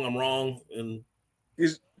I'm wrong, I'm wrong. And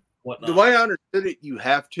whatnot. The way I understood it, you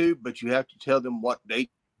have to, but you have to tell them what date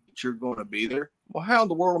you're going to be there. Well, how in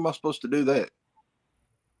the world am I supposed to do that?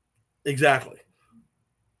 Exactly.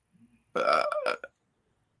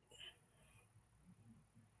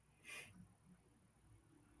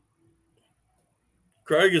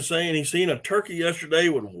 Craig is saying he's seen a turkey yesterday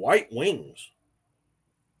with white wings.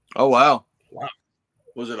 Oh, wow. Wow.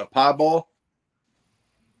 Was it a piebald?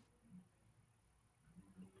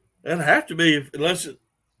 It'd have to be, unless it.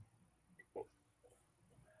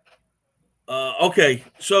 Okay,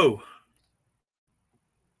 so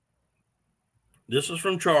this is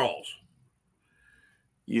from Charles.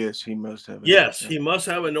 Yes, he must have. Yes, he must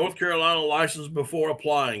have a North Carolina license before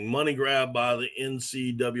applying. Money grab by the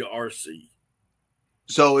NCWRC.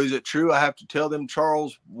 So is it true I have to tell them,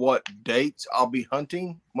 Charles, what dates I'll be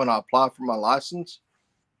hunting when I apply for my license?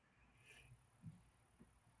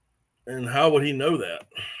 And how would he know that?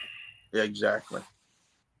 Yeah, exactly.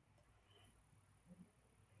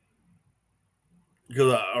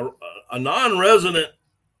 Because a non-resident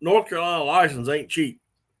North Carolina license ain't cheap.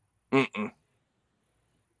 Mm-mm.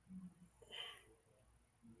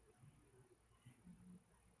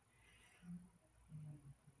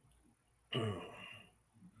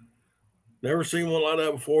 Never seen one like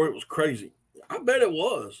that before. It was crazy. I bet it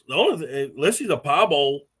was. The only thing, unless he's a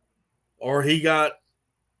piebald, or he got,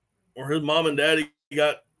 or his mom and daddy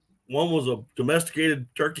got, one was a domesticated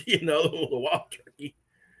turkey and the other one was a wild turkey.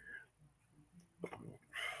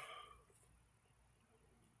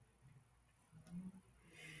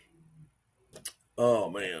 Oh,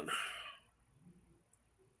 man.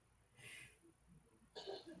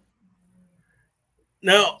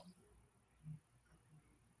 Now,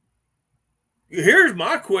 here's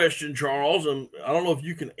my question, Charles, and I don't know if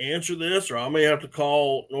you can answer this or I may have to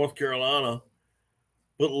call North Carolina,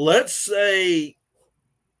 but let's say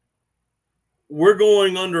we're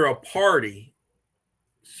going under a party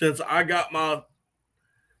since I got mine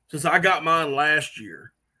last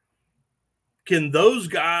year. Can those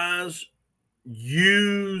guys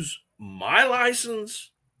use my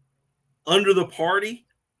license under the party?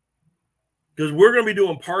 Because we're going to be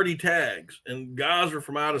doing party tags and guys are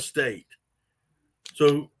from out of state.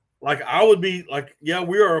 So like I would be like, yeah,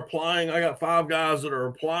 we are applying. I got 5 guys that are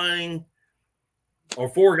applying, or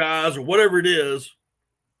 4 guys, or whatever it is.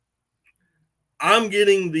 I'm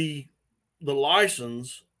getting the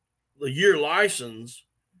license, the year license.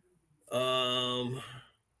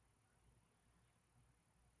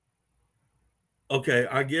 Okay,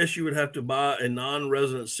 I guess you would have to buy a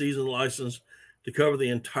non-resident season license to cover the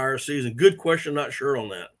entire season. Good question. Not sure on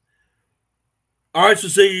that. All right,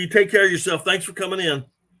 Cecilia, you take care of yourself. Thanks for coming in.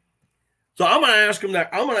 So I'm going to ask him that.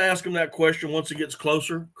 I'm going to ask him that question once it gets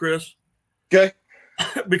closer, Chris. Okay.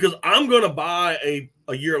 Because I'm going to buy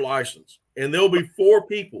a year license, and there'll be 4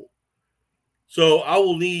 people. So I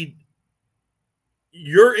will need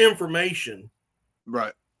your information.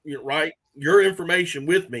 Right. Right. Your information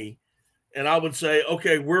with me. And I would say,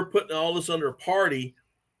 okay, we're putting all this under a party.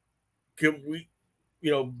 Can we,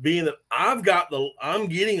 being that I'm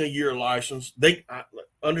getting a year license, I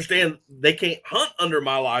understand they can't hunt under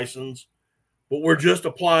my license, but we're just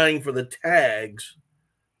applying for the tags.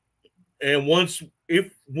 And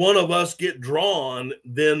if one of us get drawn,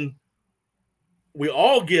 then we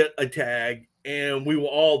all get a tag and we will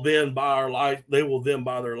all then buy they will then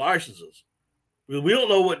buy their licenses. We don't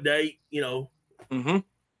know what date, Mm-hmm.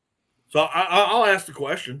 So I'll ask the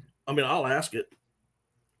question. I mean, I'll ask it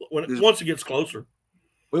once it gets closer.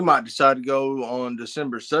 We might decide to go on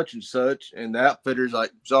December such and such, and the outfitter's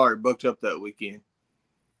like, sorry, booked up that weekend.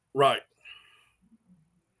 Right.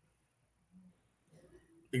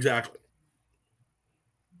 Exactly.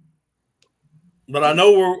 But I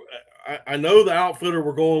know I know the outfitter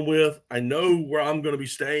we're going with. I know where I'm going to be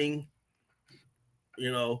staying.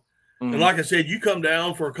 You know, and like I said, you come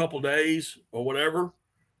down for a couple days or whatever.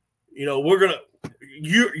 You know, we're gonna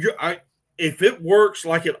if it works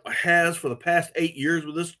like it has for the past 8 years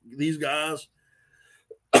with these guys,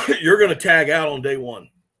 you're gonna tag out on day one.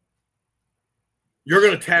 You're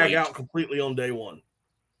gonna tag out completely on day one.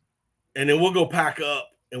 And then we'll go pack up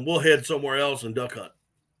and we'll head somewhere else and duck hunt.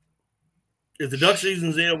 If the duck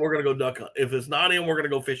season's in, we're gonna go duck hunt. If it's not in, we're gonna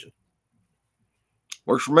go fishing.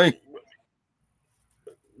 Works for me.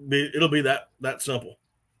 It'll be that simple.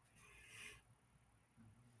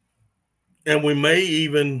 And we may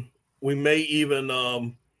even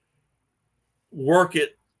work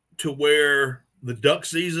it to where the duck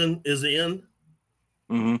season is in.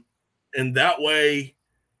 And that way,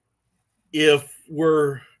 if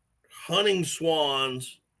we're hunting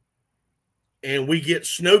swans and we get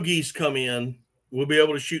snow geese come in, we'll be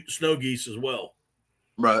able to shoot the snow geese as well.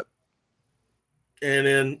 Right. And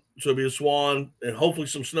then, so it'll be a swan and hopefully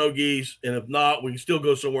some snow geese. And if not, we can still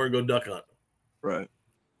go somewhere and go duck hunt. Right.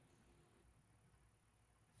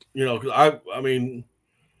 You know, because I mean,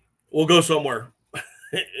 we'll go somewhere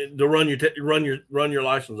to run your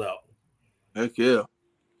license out. Heck yeah.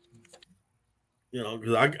 You know,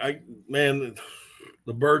 because man,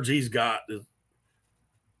 the birds he's got is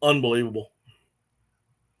unbelievable.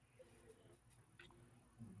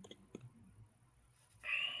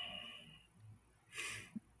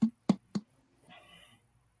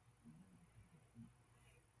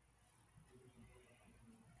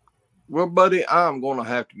 Well, buddy, I'm going to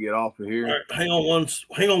have to get off of here. All right, hang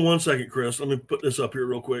on one second, Chris. Let me put this up here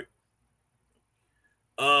real quick.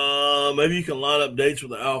 Maybe you can line up dates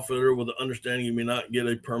with the outfitter with the understanding you may not get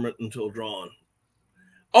a permit until drawn.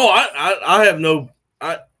 Oh, I have no.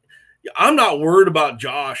 I'm not worried about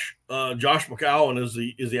Josh. Josh McCowan is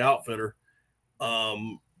the outfitter.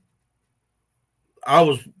 I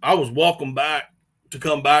was welcome back to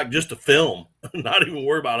come back just to film, not even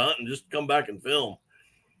worry about hunting, just come back and film.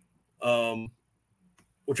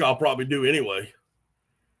 Which I'll probably do anyway.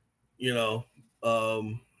 You know.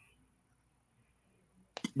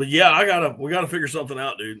 But yeah, we gotta figure something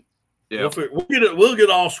out, dude. Yeah, we'll get it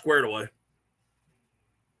all squared away.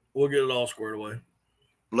 We'll get it all squared away.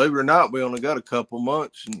 Believe it or not, we only got a couple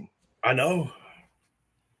months. And I know.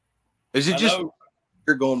 Is it just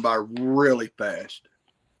you're going by really fast?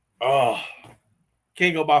 Oh,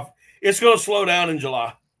 can't go by. It's going to slow down in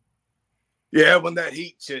July. Yeah, when that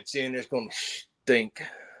heat sets in, it's going to stink.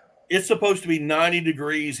 It's supposed to be 90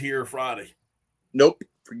 degrees here Friday. Nope,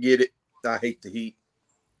 forget it. I hate the heat.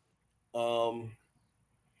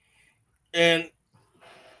 And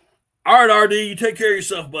all right, RD, you take care of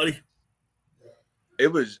yourself, buddy. It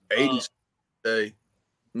was 80s today,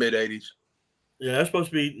 mid 80s. Yeah, it's supposed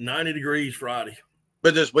to be 90 degrees Friday.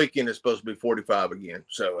 But this weekend is supposed to be 45 again.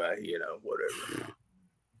 So, you know, whatever.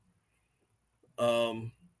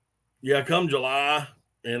 Yeah, come July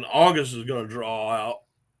and August is going to draw out.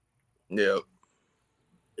 Yep.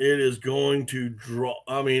 It is going to draw.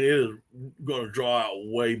 I mean, it is going to draw out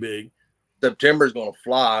way big. September is going to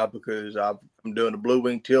fly because I'm doing a blue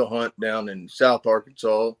wing teal hunt down in South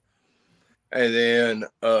Arkansas. And then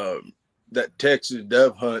that Texas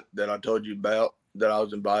dove hunt that I told you about that I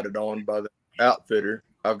was invited on by the outfitter,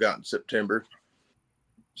 I've got in September.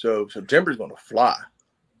 So September is going to fly.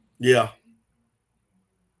 Yeah.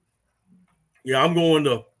 Yeah, I'm going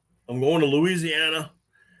to Louisiana,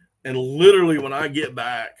 and literally when I get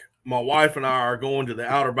back, my wife and I are going to the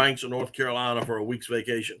Outer Banks of North Carolina for a week's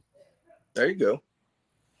vacation. There you go.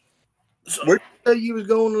 So, where did you say you was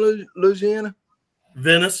going to Louisiana?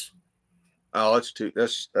 Venice. Oh, that's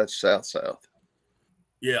south.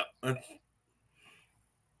 Yeah, that's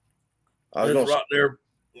right there.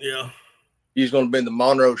 Yeah, he's going to be in the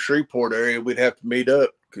Monroe Shreveport area. We'd have to meet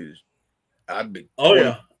up because I'd be. Oh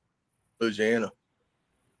yeah, Louisiana.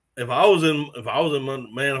 If I was in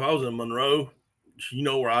Monroe, you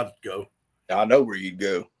know where I'd go. I know where you'd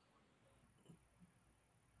go,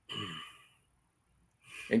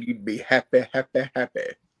 and you'd be happy.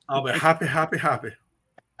 I'll be happy.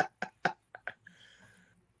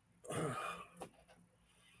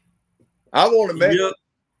 I want to meet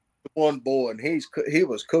one boy, and he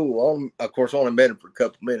was cool. Of course, I only met him for a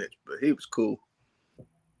couple minutes, but he was cool.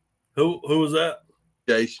 Who was that?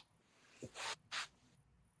 Jace.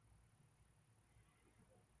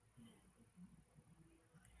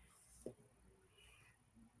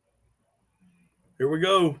 Here we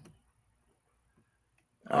go.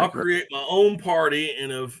 All I'll create my own party,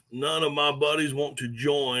 and if none of my buddies want to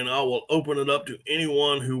join, I will open it up to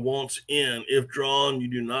anyone who wants in. If drawn, you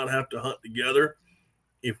do not have to hunt together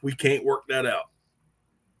if we can't work that out.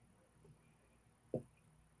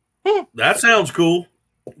 That sounds cool,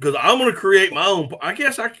 because I'm going to create my own. I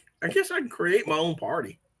guess I can create my own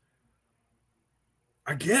party.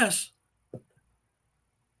 I guess.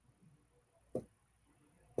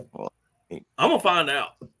 Well, I'm going to find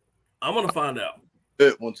out. I'm going to find out.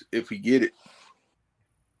 If we get it.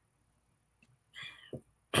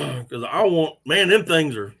 Because I want, man, them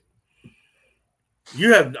things are,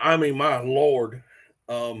 you have, I mean, my Lord,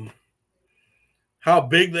 how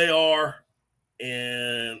big they are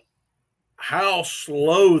and how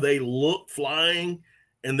slow they look flying,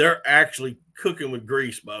 and they're actually cooking with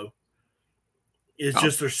grease, Bo. It's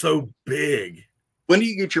just, they're so big. When do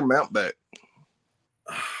you get your mount back?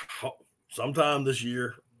 Sometime this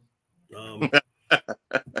year.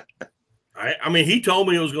 I mean, he told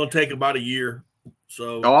me it was going to take about a year.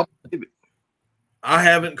 So I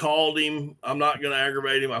haven't called him. I'm not going to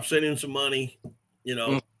aggravate him. I've sent him some money. You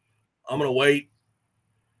know, I'm going to wait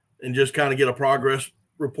and just kind of get a progress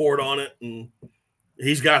report on it. And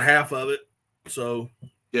he's got half of it. So,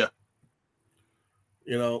 yeah,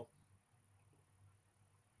 you know,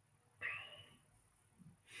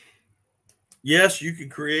 yes, you can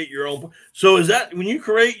create your own. So is that when you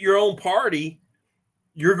create your own party,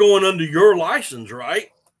 you're going under your license, right?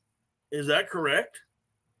 Is that correct,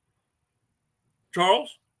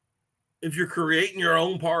 Charles? If you're creating your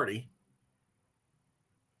own party.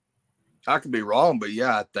 I could be wrong, but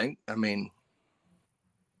yeah, I think, I mean.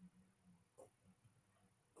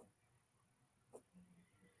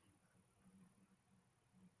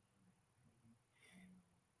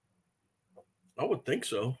 I would think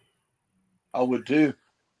so. I would too.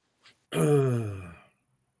 Bo,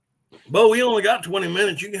 we only got 20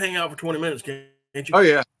 minutes. You can hang out for 20 minutes, can't you? Oh,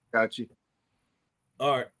 yeah. Got you.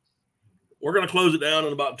 All right. We're going to close it down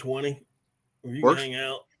in about 20. You can hang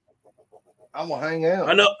out. I'm going to hang out.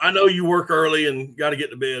 I know you work early and got to get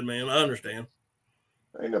to bed, man. I understand.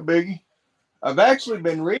 Ain't no biggie. I've actually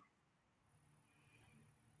been reading.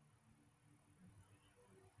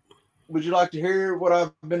 Would you like to hear what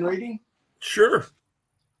I've been reading? Sure.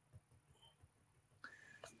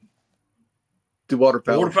 The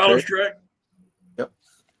Waterfowler's Trek. Yep.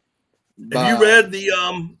 Have you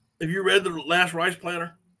read the Last Rice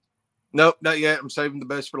Planner? Nope, not yet. I'm saving the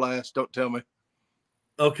best for last. Don't tell me.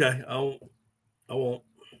 Okay, I won't.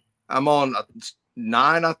 I'm on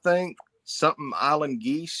 9, I think. Something Island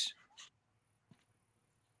Geese.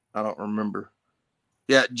 I don't remember.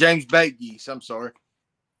 Yeah, James Bay Geese. I'm sorry.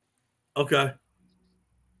 Okay.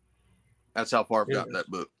 That's how far I've gotten that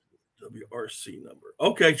book. WRC number.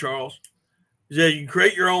 Okay, Charles. Yeah, you can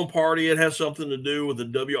create your own party. It has something to do with the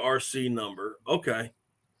WRC number. Okay.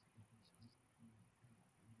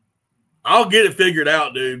 I'll get it figured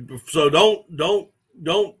out, dude. So don't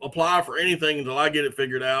apply for anything until I get it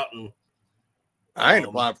figured out. And I ain't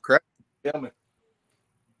applying for crap. Tell me.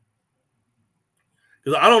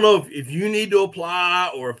 Because I don't know if you need to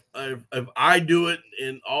apply or if I do it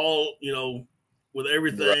in all, you know, with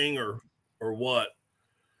everything or what.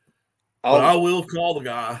 But I will call the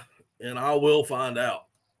guy and I will find out.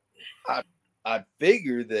 I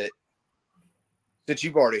figure that since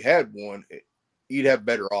you've already had one, you'd have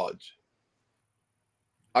better odds.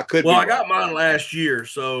 I got mine last year,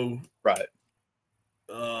 so right.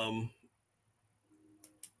 I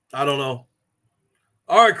don't know.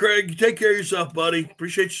 All right, Craig, you take care of yourself, buddy.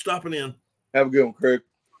 Appreciate you stopping in. Have a good one, Craig.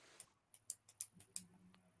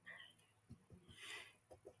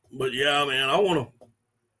 But yeah, man,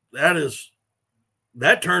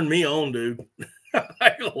 that turned me on, dude. I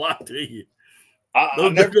ain't gonna lie to you.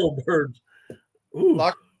 Those big old birds. Ooh.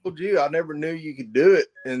 Like I told you, I never knew you could do it.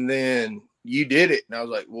 And then you did it. And I was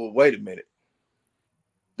like, well, wait a minute.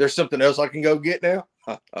 There's something else I can go get now?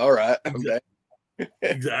 All right. Okay.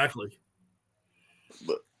 Exactly.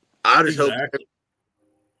 But I just hope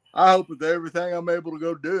with everything I'm able to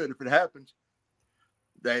go do it. If it happens,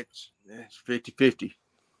 that's 50-50.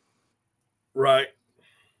 Right.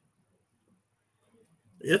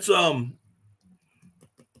 It's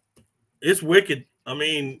wicked. I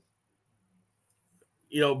mean,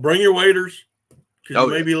 you know, bring your waders because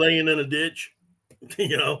you may be laying in a ditch,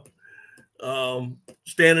 you know,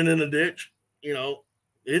 standing in a ditch, you know,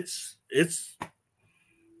 it's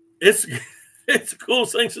the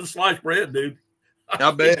coolest thing since sliced bread, dude.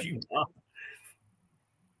 I bet. You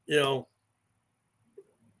know,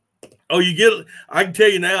 I can tell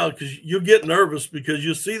you now, because you'll get nervous because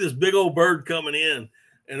you'll see this big old bird coming in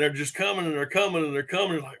and they're just coming and they're coming and they're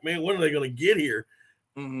coming. You're like, man, when are they going to get here?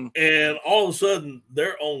 and all of a sudden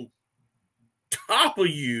they're on top of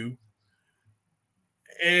you,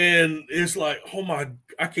 and it's like, oh my,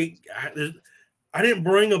 I can't. I didn't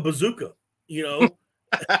bring a bazooka, you know.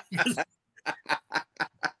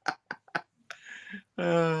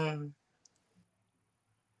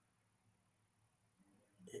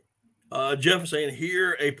 Jeff is saying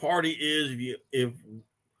here a party is if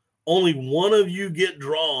only one of you get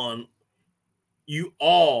drawn, you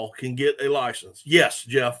all can get a license. Yes,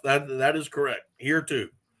 Jeff, that is correct here too.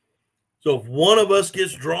 So if one of us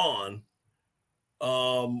gets drawn,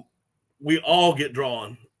 we all get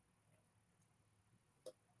drawn.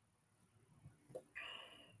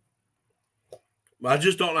 I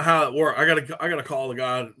just don't know how it works. I gotta call the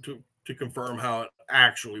guy to confirm how it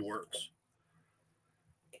actually works.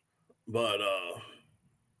 But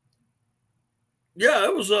yeah,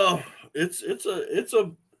 it was it's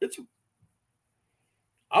a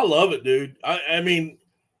I love it, dude. I mean,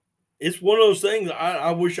 it's one of those things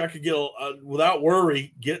I wish I could get without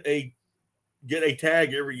worry get a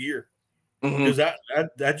tag every year, because that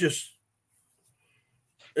just,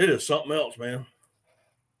 it is something else, man.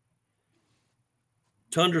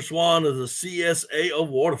 Tundra Swan is a CSA of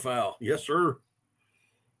waterfowl. Yes, sir.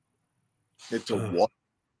 It's a what?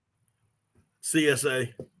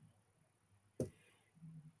 CSA.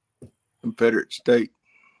 Confederate State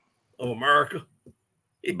of America.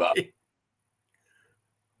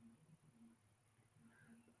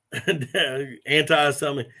 And Anti is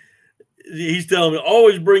telling me, he's telling me,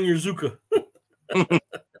 always bring your Zuka.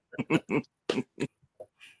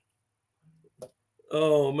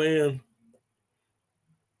 Oh man.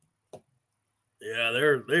 Yeah,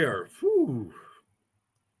 they are. Whew.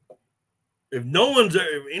 If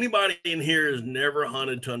anybody in here has never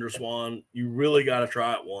hunted Tundra Swan, you really got to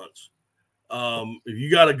try it once. If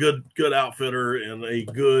you got a good outfitter and a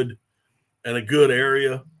good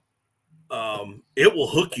area, it will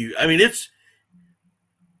hook you. I mean,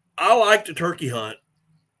 I like to turkey hunt,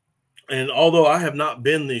 and although I have not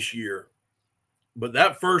been this year, but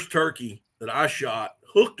that first turkey that I shot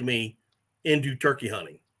hooked me into turkey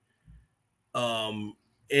hunting.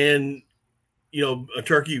 And you know, a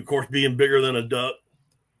turkey, of course, being bigger than a duck,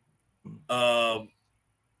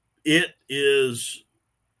 it is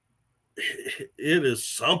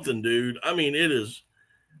something, dude. I mean, it is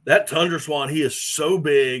that Tundra Swan. He is so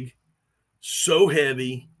big, so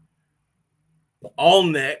heavy, all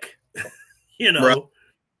neck, you know,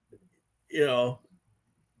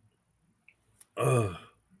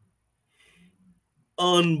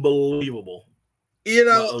 unbelievable. You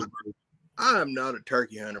know, I am not a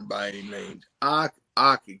turkey hunter by any means. I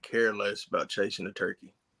could care less about chasing a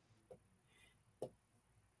turkey.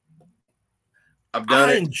 I've done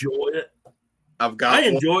it. I enjoy it. I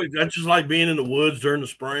enjoy it. I just like being in the woods during the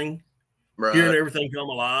spring, hearing everything come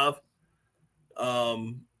alive.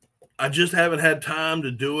 I just haven't had time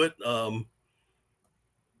to do it. The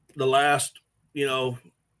last, it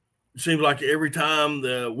seems like every time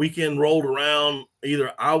the weekend rolled around,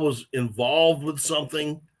 either I was involved with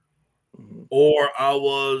something or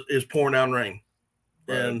it's pouring down rain.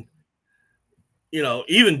 Right. And,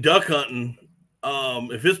 even duck hunting,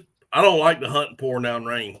 I don't like to hunt pouring down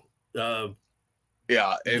rain. If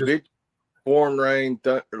it's pouring rain,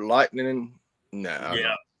 lightning, no.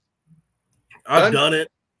 Yeah. I've done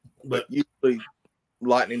it. But usually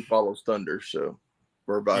lightning follows thunder, so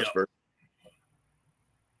we're vice versa.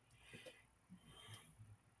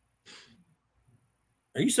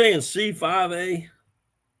 Are you saying C5A?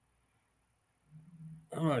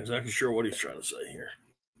 I'm not exactly sure what he's trying to say here.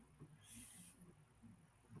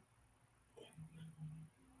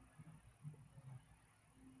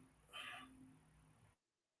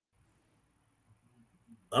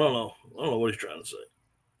 I don't know what he's trying to say.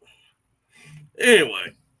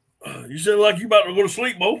 Anyway, you sound like you about to go to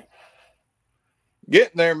sleep, Bo.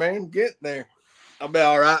 Getting there, man. Getting there. I'll be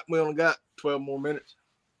all right. We only got 12 more minutes.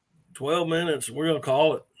 12 minutes. We're going to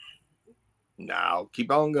call it. No,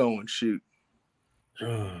 keep on going. Shoot.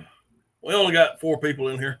 We only got 4 people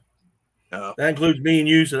in here. Oh. That includes me and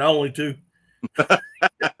you, so that only 2.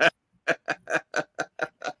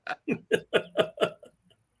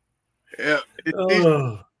 Yeah.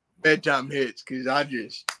 Bedtime hits because I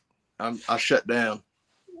shut down.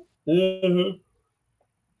 Mm-hmm.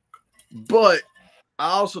 But I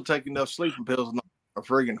also take enough sleeping pills and a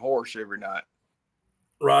friggin' horse every night.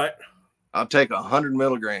 Right. I'll take 100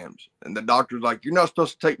 milligrams. And the doctor's like, you're not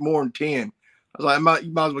supposed to take more than 10. I was like,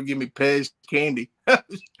 you might as well give me Pez candy.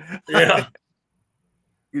 Yeah.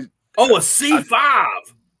 Oh, a C5.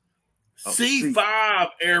 C5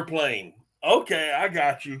 airplane. Okay, I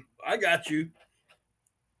got you.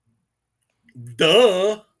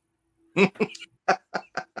 Duh.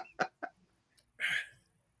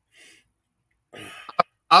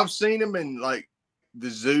 I've seen them in like the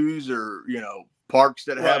zoos or, you know, parks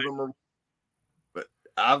that have them. But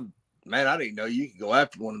I didn't know you could go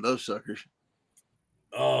after one of those suckers.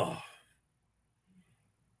 Oh.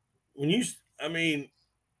 I mean,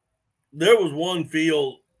 there was one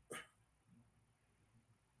field.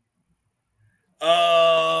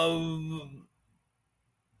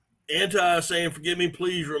 Anti saying, forgive me,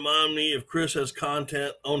 please remind me if Chris has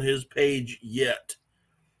content on his page yet.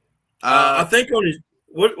 I think on his,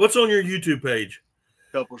 what's on your YouTube page?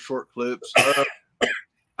 A couple short clips.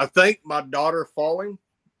 I think my daughter falling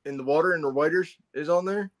in the water in the waders is on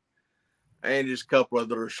there. And just a couple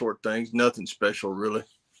other short things. Nothing special, really.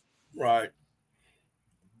 Right.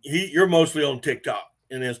 You're mostly on TikTok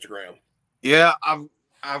and Instagram. Yeah,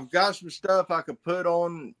 I've got some stuff I could put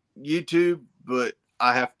on YouTube, but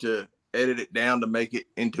I have to edit it down to make it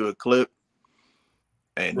into a clip.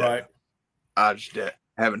 And I just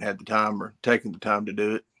haven't had the time or taken the time to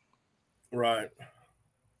do it. Right.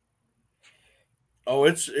 Oh,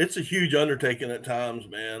 it's a huge undertaking at times,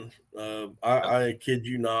 man. I kid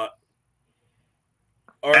you not.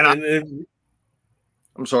 I'm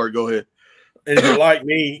sorry, go ahead. And if you're like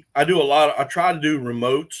me, I try to do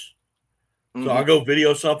remotes. So I go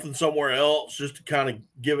video something somewhere else just to kind of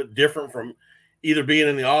give it different from either being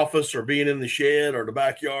in the office or being in the shed or the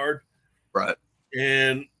backyard. Right.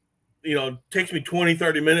 And, you know, it takes me 20,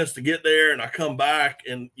 30 minutes to get there. And I come back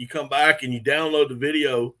and you download the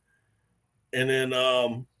video. And then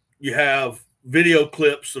you have video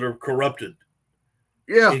clips that are corrupted.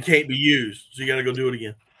 Yeah. And can't be used. So you got to go do it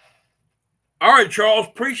again. All right, Charles,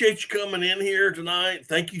 appreciate you coming in here tonight.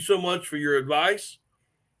 Thank you so much for your advice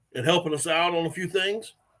and helping us out on a few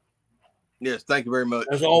things. Yes, thank you very much.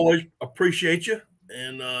 As always, appreciate you.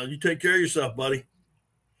 And you take care of yourself, buddy.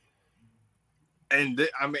 And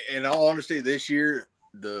in all honesty, this year,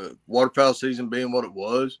 the waterfowl season being what it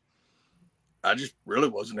was, I just really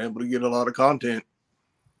wasn't able to get a lot of content.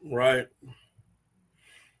 Right.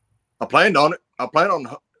 I planned on it.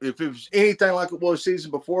 If it was anything like it was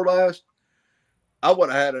season before last, I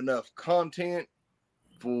would have had enough content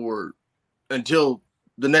until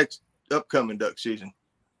the next upcoming duck season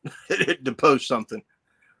to post something.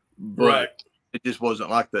 But it just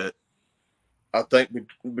wasn't like that. I think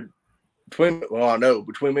between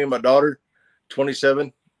me and my daughter,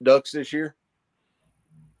 27 ducks this year.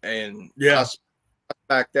 And I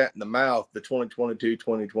smacked that in the mouth the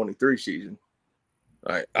 2022-2023 season.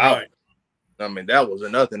 I mean, that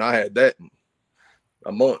wasn't nothing. I had that in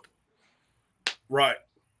a month. Right.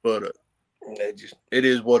 But it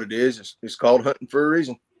is what it is. It's called hunting for a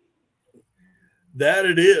reason. That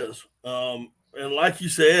it is. And like you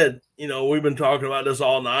said, you know, we've been talking about this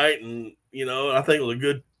all night, and, you know, I think it was a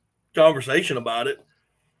good conversation about it.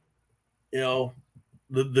 You know,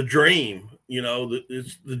 the dream, you know,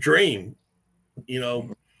 it's the dream, you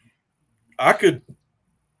know, I'm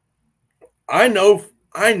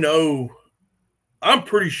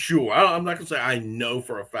pretty sure, I'm not going to say I know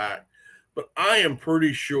for a fact, but I am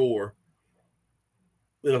pretty sure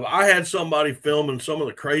that if I had somebody filming some of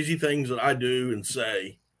the crazy things that I do and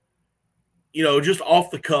say, you know, just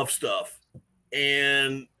off the cuff stuff,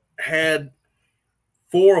 and had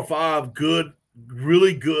 4 or 5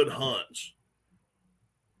 really good hunts,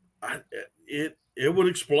 it would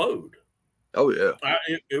explode. Oh yeah.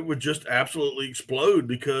 It would just absolutely explode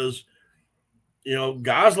because, you know,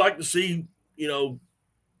 guys like to see, you know,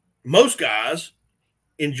 most guys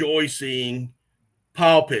enjoy seeing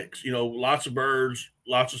pile picks, you know, lots of birds,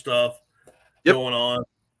 lots of stuff going on,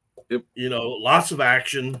 you know, lots of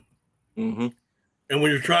action. And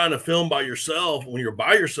when you're trying to film by yourself, when you're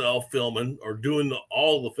by yourself filming or doing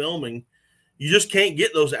all the filming, you just can't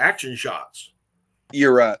get those action shots.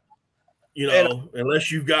 You're right. You know,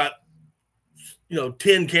 unless you've got, you know,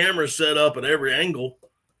 10 cameras set up at every angle,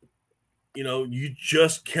 you know, you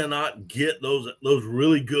just cannot get those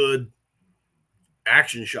really good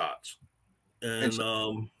action shots. And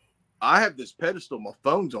so, I have this pedestal my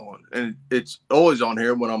phone's on, and it's always on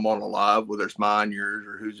here when I'm on a live, whether it's mine, yours,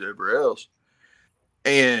 or whoever else.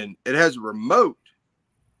 And it has a remote,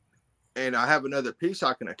 and I have another piece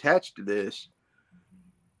I can attach to this.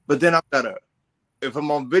 But then I've got if I'm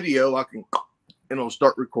on video, and it'll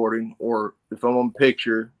start recording, or if I'm on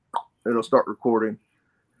picture, it'll start recording,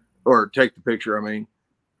 or take the picture, I mean.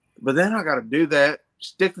 But then I got to do that,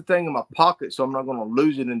 stick the thing in my pocket so I'm not going to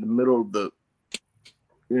lose it in the middle of the,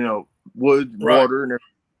 you know, wood, water, and everything.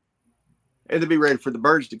 And to be ready for the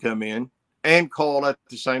birds to come in and call at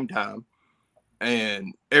the same time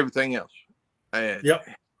and everything else. And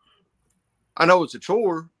I know it's a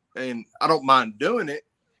chore, and I don't mind doing it,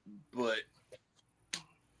 but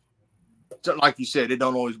like you said, it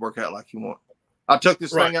don't always work out like you want. I took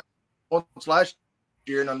this thing out once last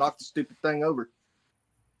year, and I knocked the stupid thing over.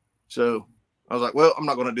 So I was like, well, I'm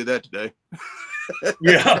not going to do that today.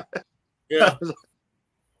 Yeah. Yeah.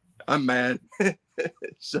 I'm mad.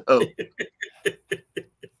 So,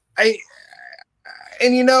 and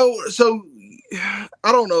you know, so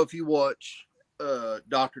I don't know if you watch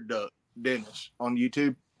Dr. Duck Dennis on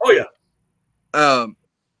YouTube. Oh yeah.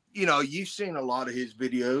 You know, you've seen a lot of his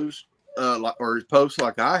videos, or his posts,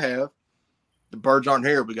 like I have. The birds aren't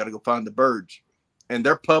here. We got to go find the birds, and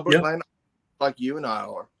they're public land, like you and I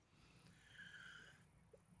are.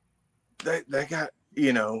 They got,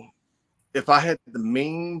 you know, if I had the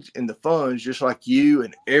means and the funds, just like you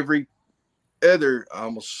and every other, I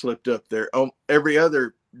almost slipped up there, every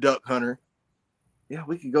other duck hunter, yeah,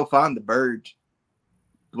 we could go find the birds.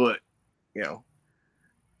 But, you know,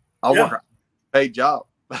 I work a paid job.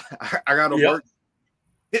 I got to work.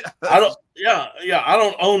 I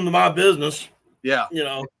don't own my business. Yeah. You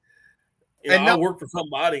know I work for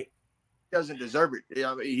somebody. He doesn't deserve it.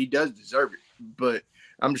 Yeah, I mean, he does deserve it. But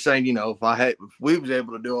I'm just saying, you know, if we was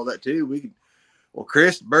able to do all that too, we could. Well,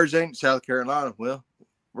 Chris, the birds ain't in South Carolina. Well,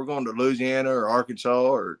 we're going to Louisiana or Arkansas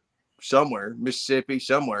or somewhere, Mississippi,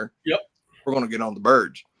 somewhere. Yep. We're going to get on the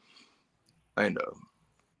birds. And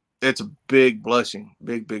it's a big blessing,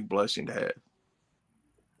 big blessing to have.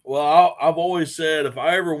 Well, I've always said, if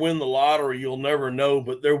I ever win the lottery, you'll never know,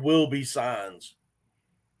 but there will be signs.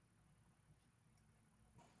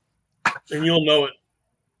 And you'll know it.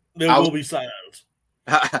 There will be signs.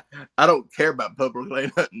 I don't care about public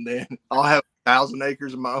land hunting then. I'll have 1,000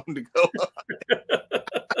 acres of my own to go on.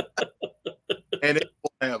 And it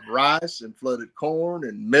will have rice and flooded corn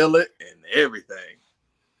and millet and everything.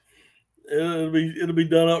 It'll be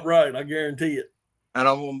done up right. I guarantee it. And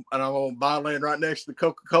I'm gonna buy land right next to the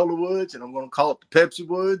Coca-Cola woods, and I'm gonna call it the Pepsi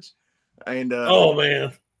woods. And oh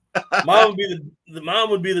man, mine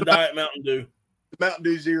would be the Diet Mountain Dew. The Mountain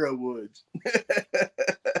Dew Zero woods.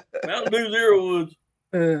 Mountain Dew Zero woods.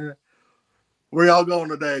 Where y'all going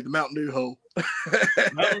today? The Mountain Dew hole.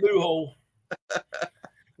 Mountain Dew hole.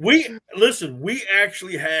 We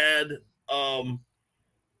actually had a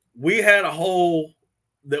hole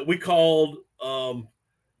that we called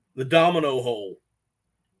the Domino hole.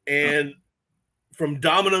 And from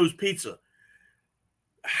Domino's Pizza.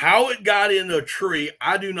 How it got into a tree,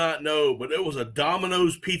 I do not know, but it was a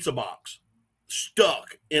Domino's pizza box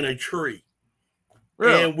stuck in a tree.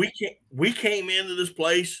 Really? And we came into this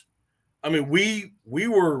place. I mean,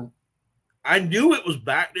 I knew it was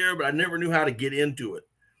back there, but I never knew how to get into it.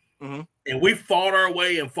 Mm-hmm. And we fought our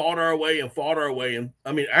way and fought our way and fought our way. And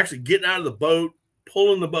I mean, actually getting out of the boat,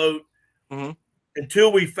 pulling the boat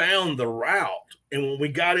until we found the route. And when we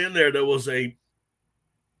got in there, there was a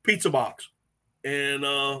pizza box. And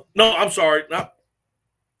no, I'm sorry. I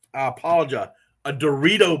apologize. A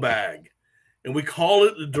Dorito bag. And we call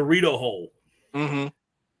it the Dorito hole. Mm-hmm.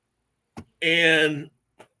 And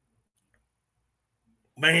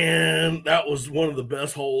man, that was one of the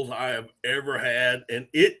best holes I have ever had. And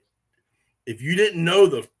if you didn't know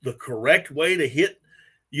the correct way to hit,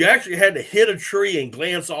 you actually had to hit a tree and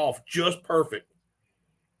glance off just perfect.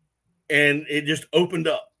 And it just opened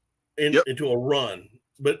up into a run.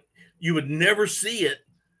 But you would never see it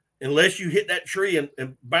unless you hit that tree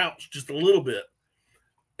and bounce just a little bit.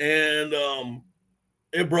 And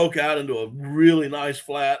it broke out into a really nice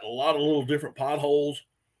flat, a lot of little different potholes.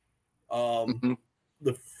 The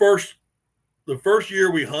first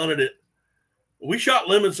year we hunted it, we shot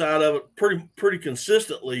limits out of it pretty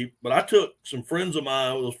consistently, but I took some friends of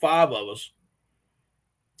mine, it was 5 of us,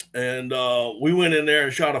 and we went in there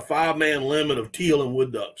and shot a 5-man limit of teal and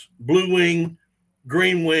wood ducks, blue wing,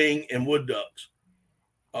 green wing, and wood ducks.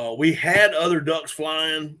 We had other ducks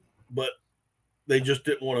flying, but they just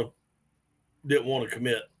didn't want to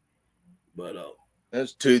commit. But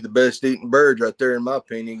that's 2 of the best eating birds right there, in my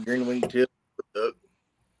opinion. Green wing, teal, wood duck.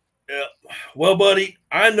 Yeah. Well, buddy,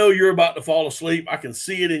 I know you're about to fall asleep. I can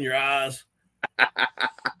see it in your eyes.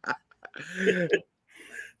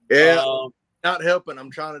 Yeah, not helping.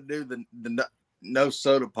 I'm trying to do the no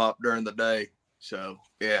soda pop during the day. So,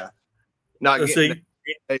 yeah. Not getting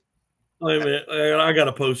wait a minute. I got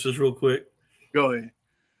to post this real quick. Go ahead.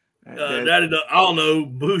 Daddy, I don't know,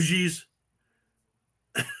 bougies,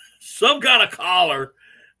 some kind of collar,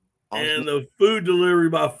 and the food delivery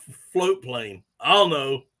by float plane. I don't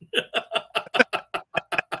know.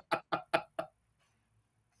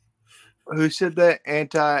 Who said that?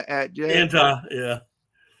 Anti-at-J? Anti, yeah.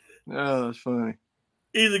 Oh, that's funny.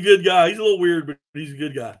 He's a good guy. He's a little weird, but he's a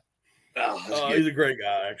good guy. He's a great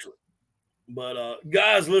guy, actually. But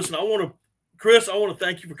guys, listen, Chris, I want to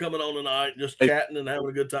thank you for coming on tonight, just chatting and having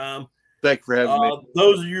a good time. Thank you for having me.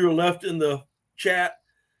 Those of you who are left in the chat,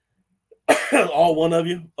 all one of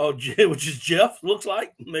you, which is Jeff, looks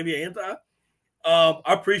like, maybe Anti. I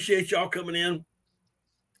appreciate y'all coming in.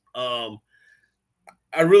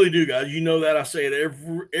 I really do, guys. You know that I say it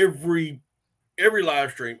every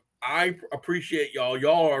live stream. I appreciate y'all.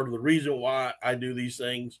 Y'all are the reason why I do these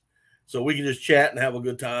things, so we can just chat and have a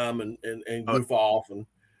good time and goof off and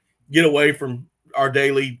get away from our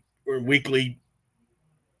daily or weekly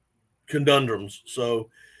conundrums. So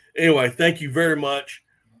anyway, thank you very much.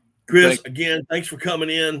 Chris, again, thanks for coming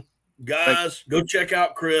in. Guys, go check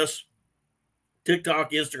out Chris.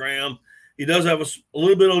 TikTok, Instagram. He does have a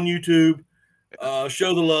little bit on YouTube.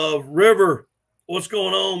 Show the love. River, what's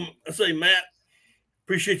going on? I say, Matt,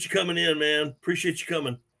 appreciate you coming in, man. Appreciate you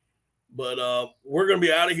coming. But we're going to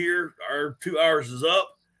be out of here. Our 2 hours is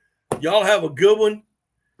up. Y'all have a good one.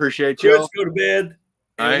 Appreciate you. Let's go to bed.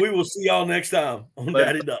 And we will see y'all next time on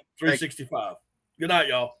Daddy Duck 365. Good night,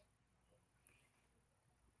 y'all.